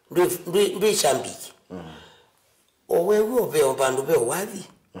 No. Ndui shambiki. Owewe opeo pandu peo wathi.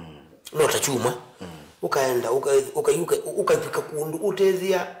 No tachuma. Ukaenda ukafika kundu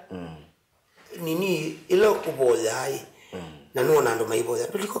utethia nini ilo kuboya hai na nuona ndo maiboya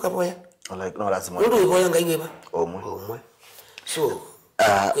tuliko kaboya Like no lazima ndo iboya ngaiwe omwe so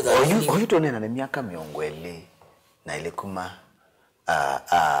oyu nena ne miaka miongwele na ile kuma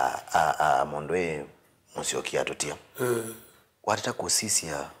mondwe Musyoki atotia watata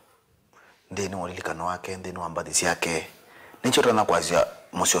kusisia ndeni walilikano wake ndeni wambadisi yake nicho tona kwazia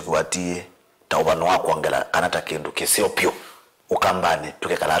Musyoki watie taubano wako angela kanata kindu kesio pyo ukambane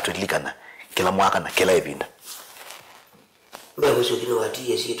tukekala atulikana kila mwaka na kila evinda mbe Musyoki no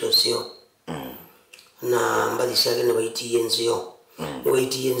watie sito sio na mbali shake no watie nzio no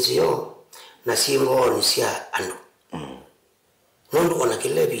watie nzio na singo ni sia ando nondo ona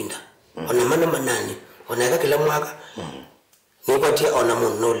kila evinda ona mana manani ona kila mwaka ni kwatia ona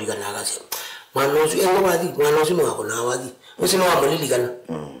muno ligana akase manozu eno wathi manozu no wako na wathi usino wa muliligana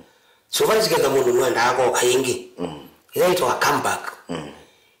so far sikenda mundu mwenda ako kaingi inaitwa comeback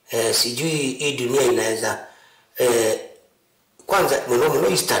sijui hii dunia inaweza kwanza muno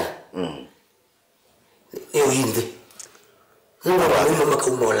Eastern yindi mungu wa mama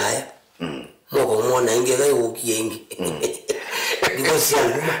kauma Ulaya moko muona ingega yukiengi because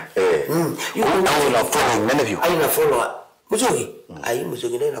yanguma you know follow many of you I na follow Musyoki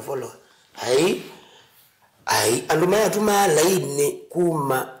Musyoki na follow andumaya tuma laini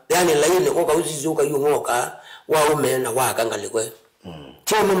kuma yani laini oka usizuka yungoka wa umena wakangalikwe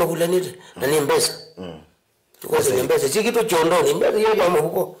choma makulanite na ni mbesa because ni mbesa chikito chondoni mbesa yejo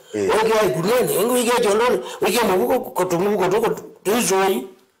mahuko oki ai guniani ngo ige chondoni wiki mahuko kotumuko toko tuzoi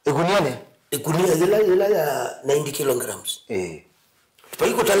ikunia zila ya 90 kilograms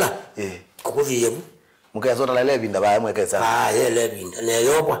paiko tala kukuvi yebu mukazota la levinda ba mwekeza ye levinda ne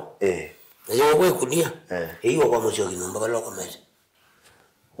yopwa yo kwe kunia hiyo kwa Musyoki nomba baloko mese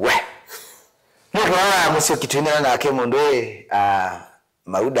we Musyoki twina na kemondoe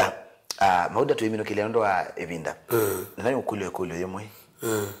mauda tuimino kile ndo wa evinda nani ukule yemwe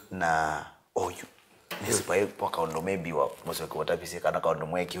na oyu nisipai po kaundo maybe wa Musyoki watapisi kana kaundo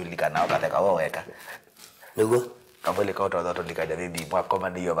mweki ulika nao kateka waweka Nugo kabole kauto watoto likaja maybe mwa koma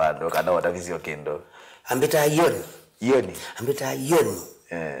ndiyo bado kana watapisi okendo ambita yoni ambita yoni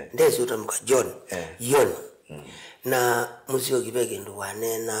ndezi utamuka John yoni na Musyoki bege ndo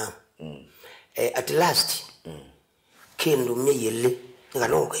wanena at last kindu myeyele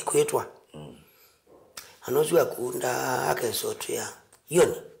nganoka ikwetwa anozwa kunda akesoto ya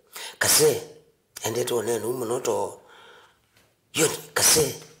yoni kase endeto neno umunoto yoni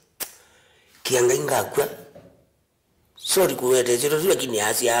kase kianga ingakwa sorry kuwete zito zile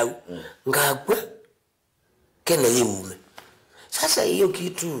kiniasi au ngakwa kena yume sasa hiyo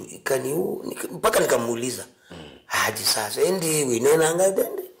kitu mpaka nikamuuliza haji sasa endi winena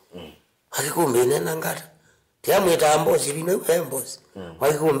ngadende akikumbe nena ngata tiamweta ambozi bino ambozi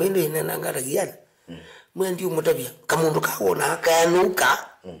wakikumbe nena ngata kiyana mwendi umutabia kamundu kaona akanuka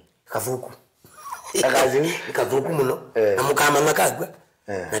kavuku kavuku muno amukama makagwa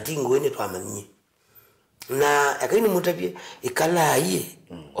natingo ene twamanye na akaini mutabia ikala aye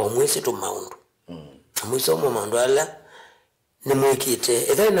omwese to maundu omwese omo maundu ala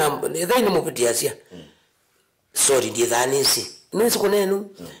nemwekite edaina mupitiasia sorry ndiye dhanisi nisi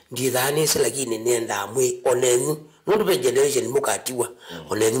kunenu ndiye dhanisi lakini nenda mwe onenu nundu pe generation mukatiwa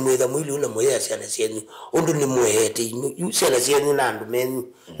onenu mwetha mwili una mwe asiana sienu undu ni mwete yusiana sienu nandu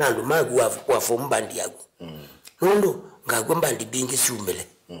menu nandu magu wa fombandi yagu nundu ngagwa mbandi bingi siumele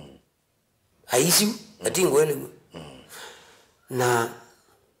aisi atingo ele na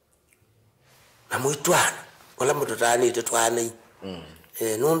mwitwana wala mutotani tetwana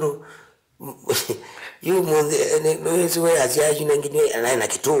nundu yu munde no siwe asiaji nangine anaina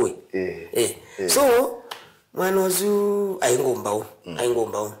kitowe so mwanozu aingombao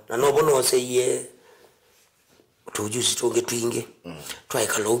na nobono seye tujuzi tonge twinge try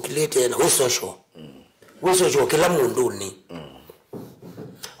calculate na social kila mundu ni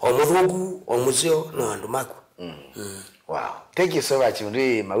omudhugu omuzio no andu mako wow thank you so much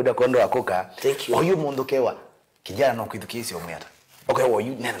ndi mauda kondo akoka oyu mundu kewa kijana no kwithukisi omuyata okay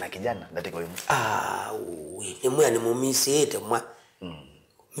oyu nena na kijana ndateko oyu ni mwa ni mumisi ete mwa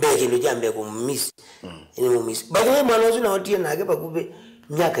mbeke ndo jambe ko mumisi ni mumisi bakwe mwana wazo na otie nake bakube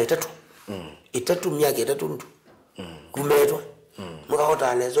myaka itatu myaka itatu ndu kumetwa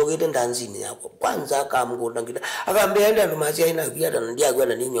mukahota alezo kete ndanzini yako kwanza akamgonda ngida akambeenda ndo mazi aina kuyata ndia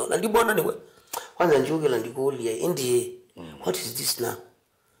kwenda ninyo na ndibona niwe kwanza njukela ndikulia indi what is this now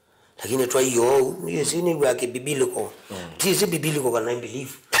lakini twa hiyo yesini wake bibiliko tisi bibiliko kana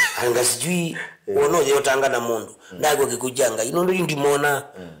believe anga sijui uonoje yotanga na mundu ndako kikujanga inondo ndimona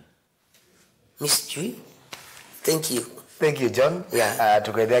misjui thank you John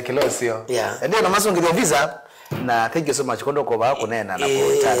tukwendea kilosio ndio na masongero visa na thank you so much kondo kwa wako nena na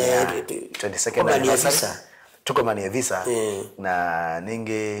potania 22nd anniversary tuko mani visa na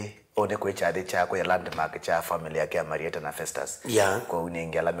ninge one kwa chade cha kwa landmark cha family yake ya Marieta na Festus kwa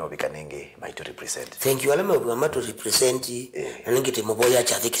uninge alame obika ninge my to represent thank you alame obika to represent na ninge timoboya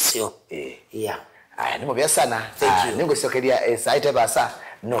cha thikisio aya nimo bya sana thank you ningo sokeria site basa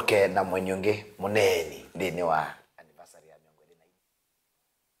noke na mwenyonge muneni ndini wa anniversary ya miongo na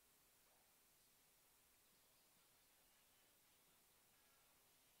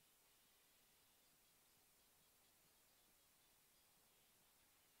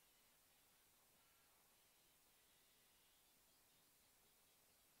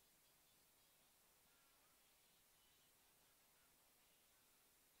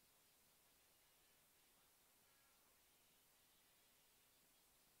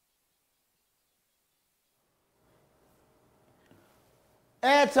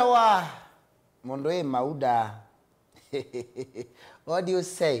Etawa Mondoe Mauda. What do you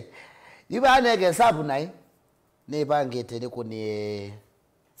say? You ba nege sabu nai. Ne bangete ni kuni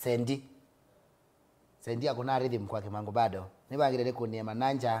Sendi. Sendi akuna rhythm kwa Kimangu bado. Ne bangete ni kuni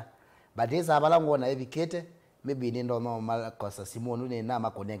mananja. Badisa abalango na evikete. Maybe ni ndo no kosa Simonu ni na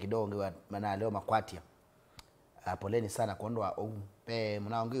makone kidogo wa manaleo makwatia. Poleni sana kuondoa pe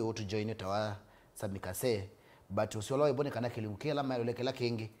mnaongi utu join tawa samikase. But usiolo ibone kana kilimukela maile kila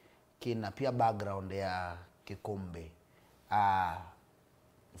kingi kina pia background ya Kikombe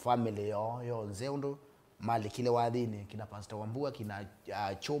family yo nzeundo mali kile wadhini kina Pastor Wambua kina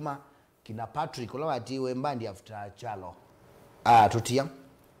Chuma kina Patrick olawati wembandi after chalo tutia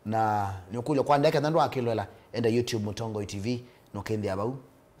na nikulo kwa ndeka ndo akilola enda YouTube Mutongo TV no kendi abau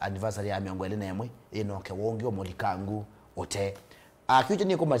anniversary ya miongo ele nemwe ino ke wongi omolikangu ote kiucho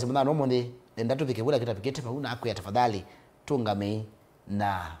ni kumba simana no monde ndatu vikebula kitapikete pauna aku ya tafadhali tungame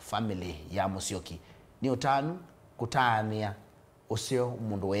na family ya Musyoki ni utanu kutania usio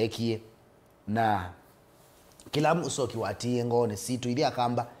mundu wekie na kila Musyoki watingo ni situ ili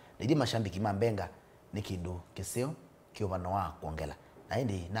akamba ndi mashambiki mambenga ni kindu kisio kiovano wa kuongela na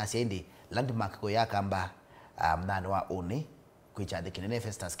indi nasi indi landmark ko yakamba mnani wa uni kwicha the kinene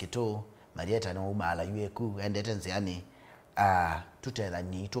Festus Kitu Marieta no umala yueku endete nziani tutela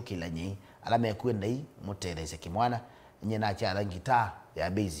nyi tukila nyi alame kwendai mutereze kimwana nyina cha ngita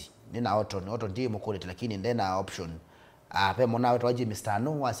ya busy nina auto ndiye mukole lakini ndena option pe mona wetu waji Mr.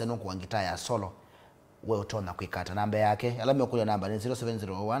 No waseno kwa ngita ya solo we utona kuikata namba yake alame kule namba ni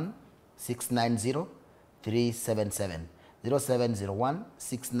 0701 690 377 0701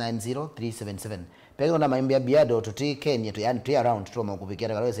 690 377 pego na maimbi ya Biado tuti Kenya tu yani tu around tu makupikia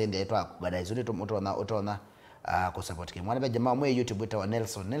kale sende yetu akugadaizuri tu utona ku support ke mwana be jamaa mwe YouTube ita wa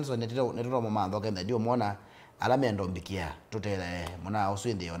Nelson netero mama ndo kenda ndio muona alame ndo mbikia tutele mwana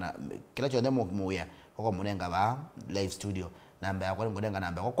usindi ona kila chone muya kwa munenga ba live studio namba ya kwa ngodenga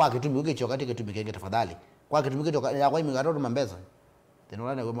namba kwa kitumi ukicho kati kitumi kenge tafadhali kwa kitumi kito ya kwa mingaro mambeza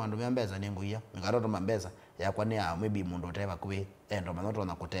tenolane kwa mwandu mambeza nenguya mingaro mambeza ya kwa ni maybe mundu teva kuwe endo manoto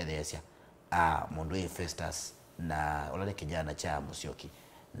na kutelesya mundu e Festus na olale kijana cha Musyoki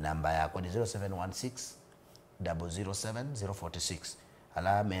namba ya kwa ni 0716 007 046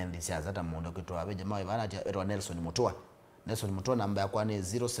 ala mendi siazata mundu kitwa be jamaa bana ero Nelson Mutua namba ya kwa ni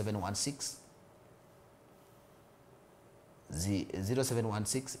 0716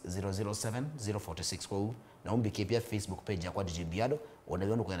 007 046 kwa na umbike pia Facebook page ya kwa DJ Biado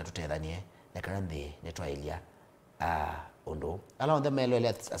unaona kwenda tutethanie na kanande netwa Elia ondo ala onda melo ile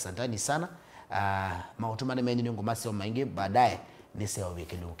asantani sana mautumane meni nyungu masio maingi baadaye ni seo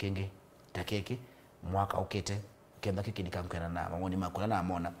wiki lukenge takeke mwaka ukete kenda kiki nikamkana na mamoni makula na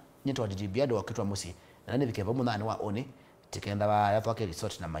amona nyitwa DJ Biado wakitwa musi na nani bikeva munani wa oni tikenda ba yapo ke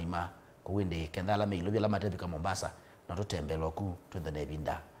resort na maima kuwinde kenda la meilobi la matebi ka Mombasa na tutembelwa ku twende na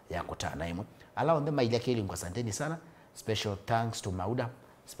binda ya kutana imo ala onda maili akeli kwa asanteni sana. Special thanks to Mauda,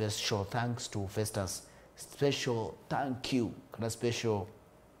 special thanks to Festus, special thank you kana special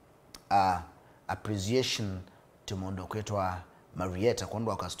appreciation to mondo kwetwa Marieta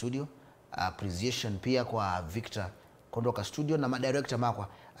kondo kwa studio, appreciation pia kwa Victor kondo kwa studio na madirector makwa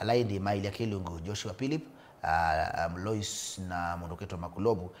alaindi maili akeli Joshua Philip, Lois na mondo kwetwa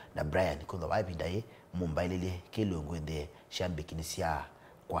Makulobu na Brian kondo wapi ndaye mumbailele kelungu inde shambikinisia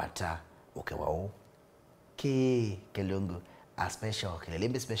kwata ukewao kelungu a special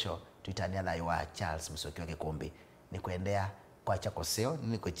Kililimbi special tuitania na wa Charles Musyoki wake kombe ni kuendea kwa chakoseo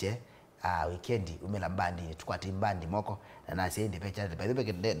ni kuche weekendi umelambandi tukwati mbandi moko na nasi indi pecha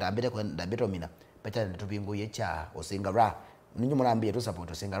ndabire kwa ndabiro mina pecha nditupingu yecha Osingara ninyi mnaambia tu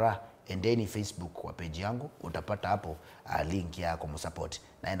support Osingara endeni Facebook kwa page yangu utapata hapo link ya kumsupport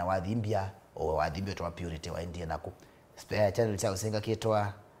na ina wadhimbia o wadhimbia to purity wa India nako spare channel cha Osinga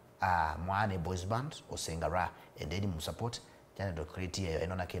kitwa Mwane Boys Band Osingara endeni msupport channel to create hiyo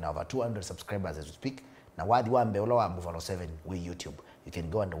inaona kina over 200 subscribers as we speak na wadhi wambe ulo wa Buffalo 7 we YouTube you can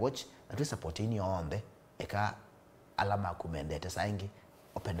go and watch and we support in your ombe eka alama kumendete saingi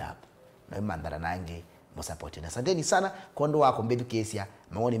open up na imandara nangi musupport na asanteni sana kondo wako mbedu kesia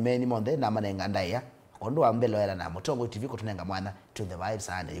maoni meni monde na manenga ndaya kondo wa mbelo era na Mutongo TV kutunenga mwana to the vibes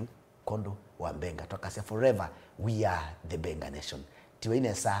and you kondo wa Mbenga twakase forever we are the Benga nation tiwe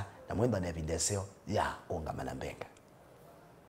inesa na mwendo na evidensio ya unga Mbenga.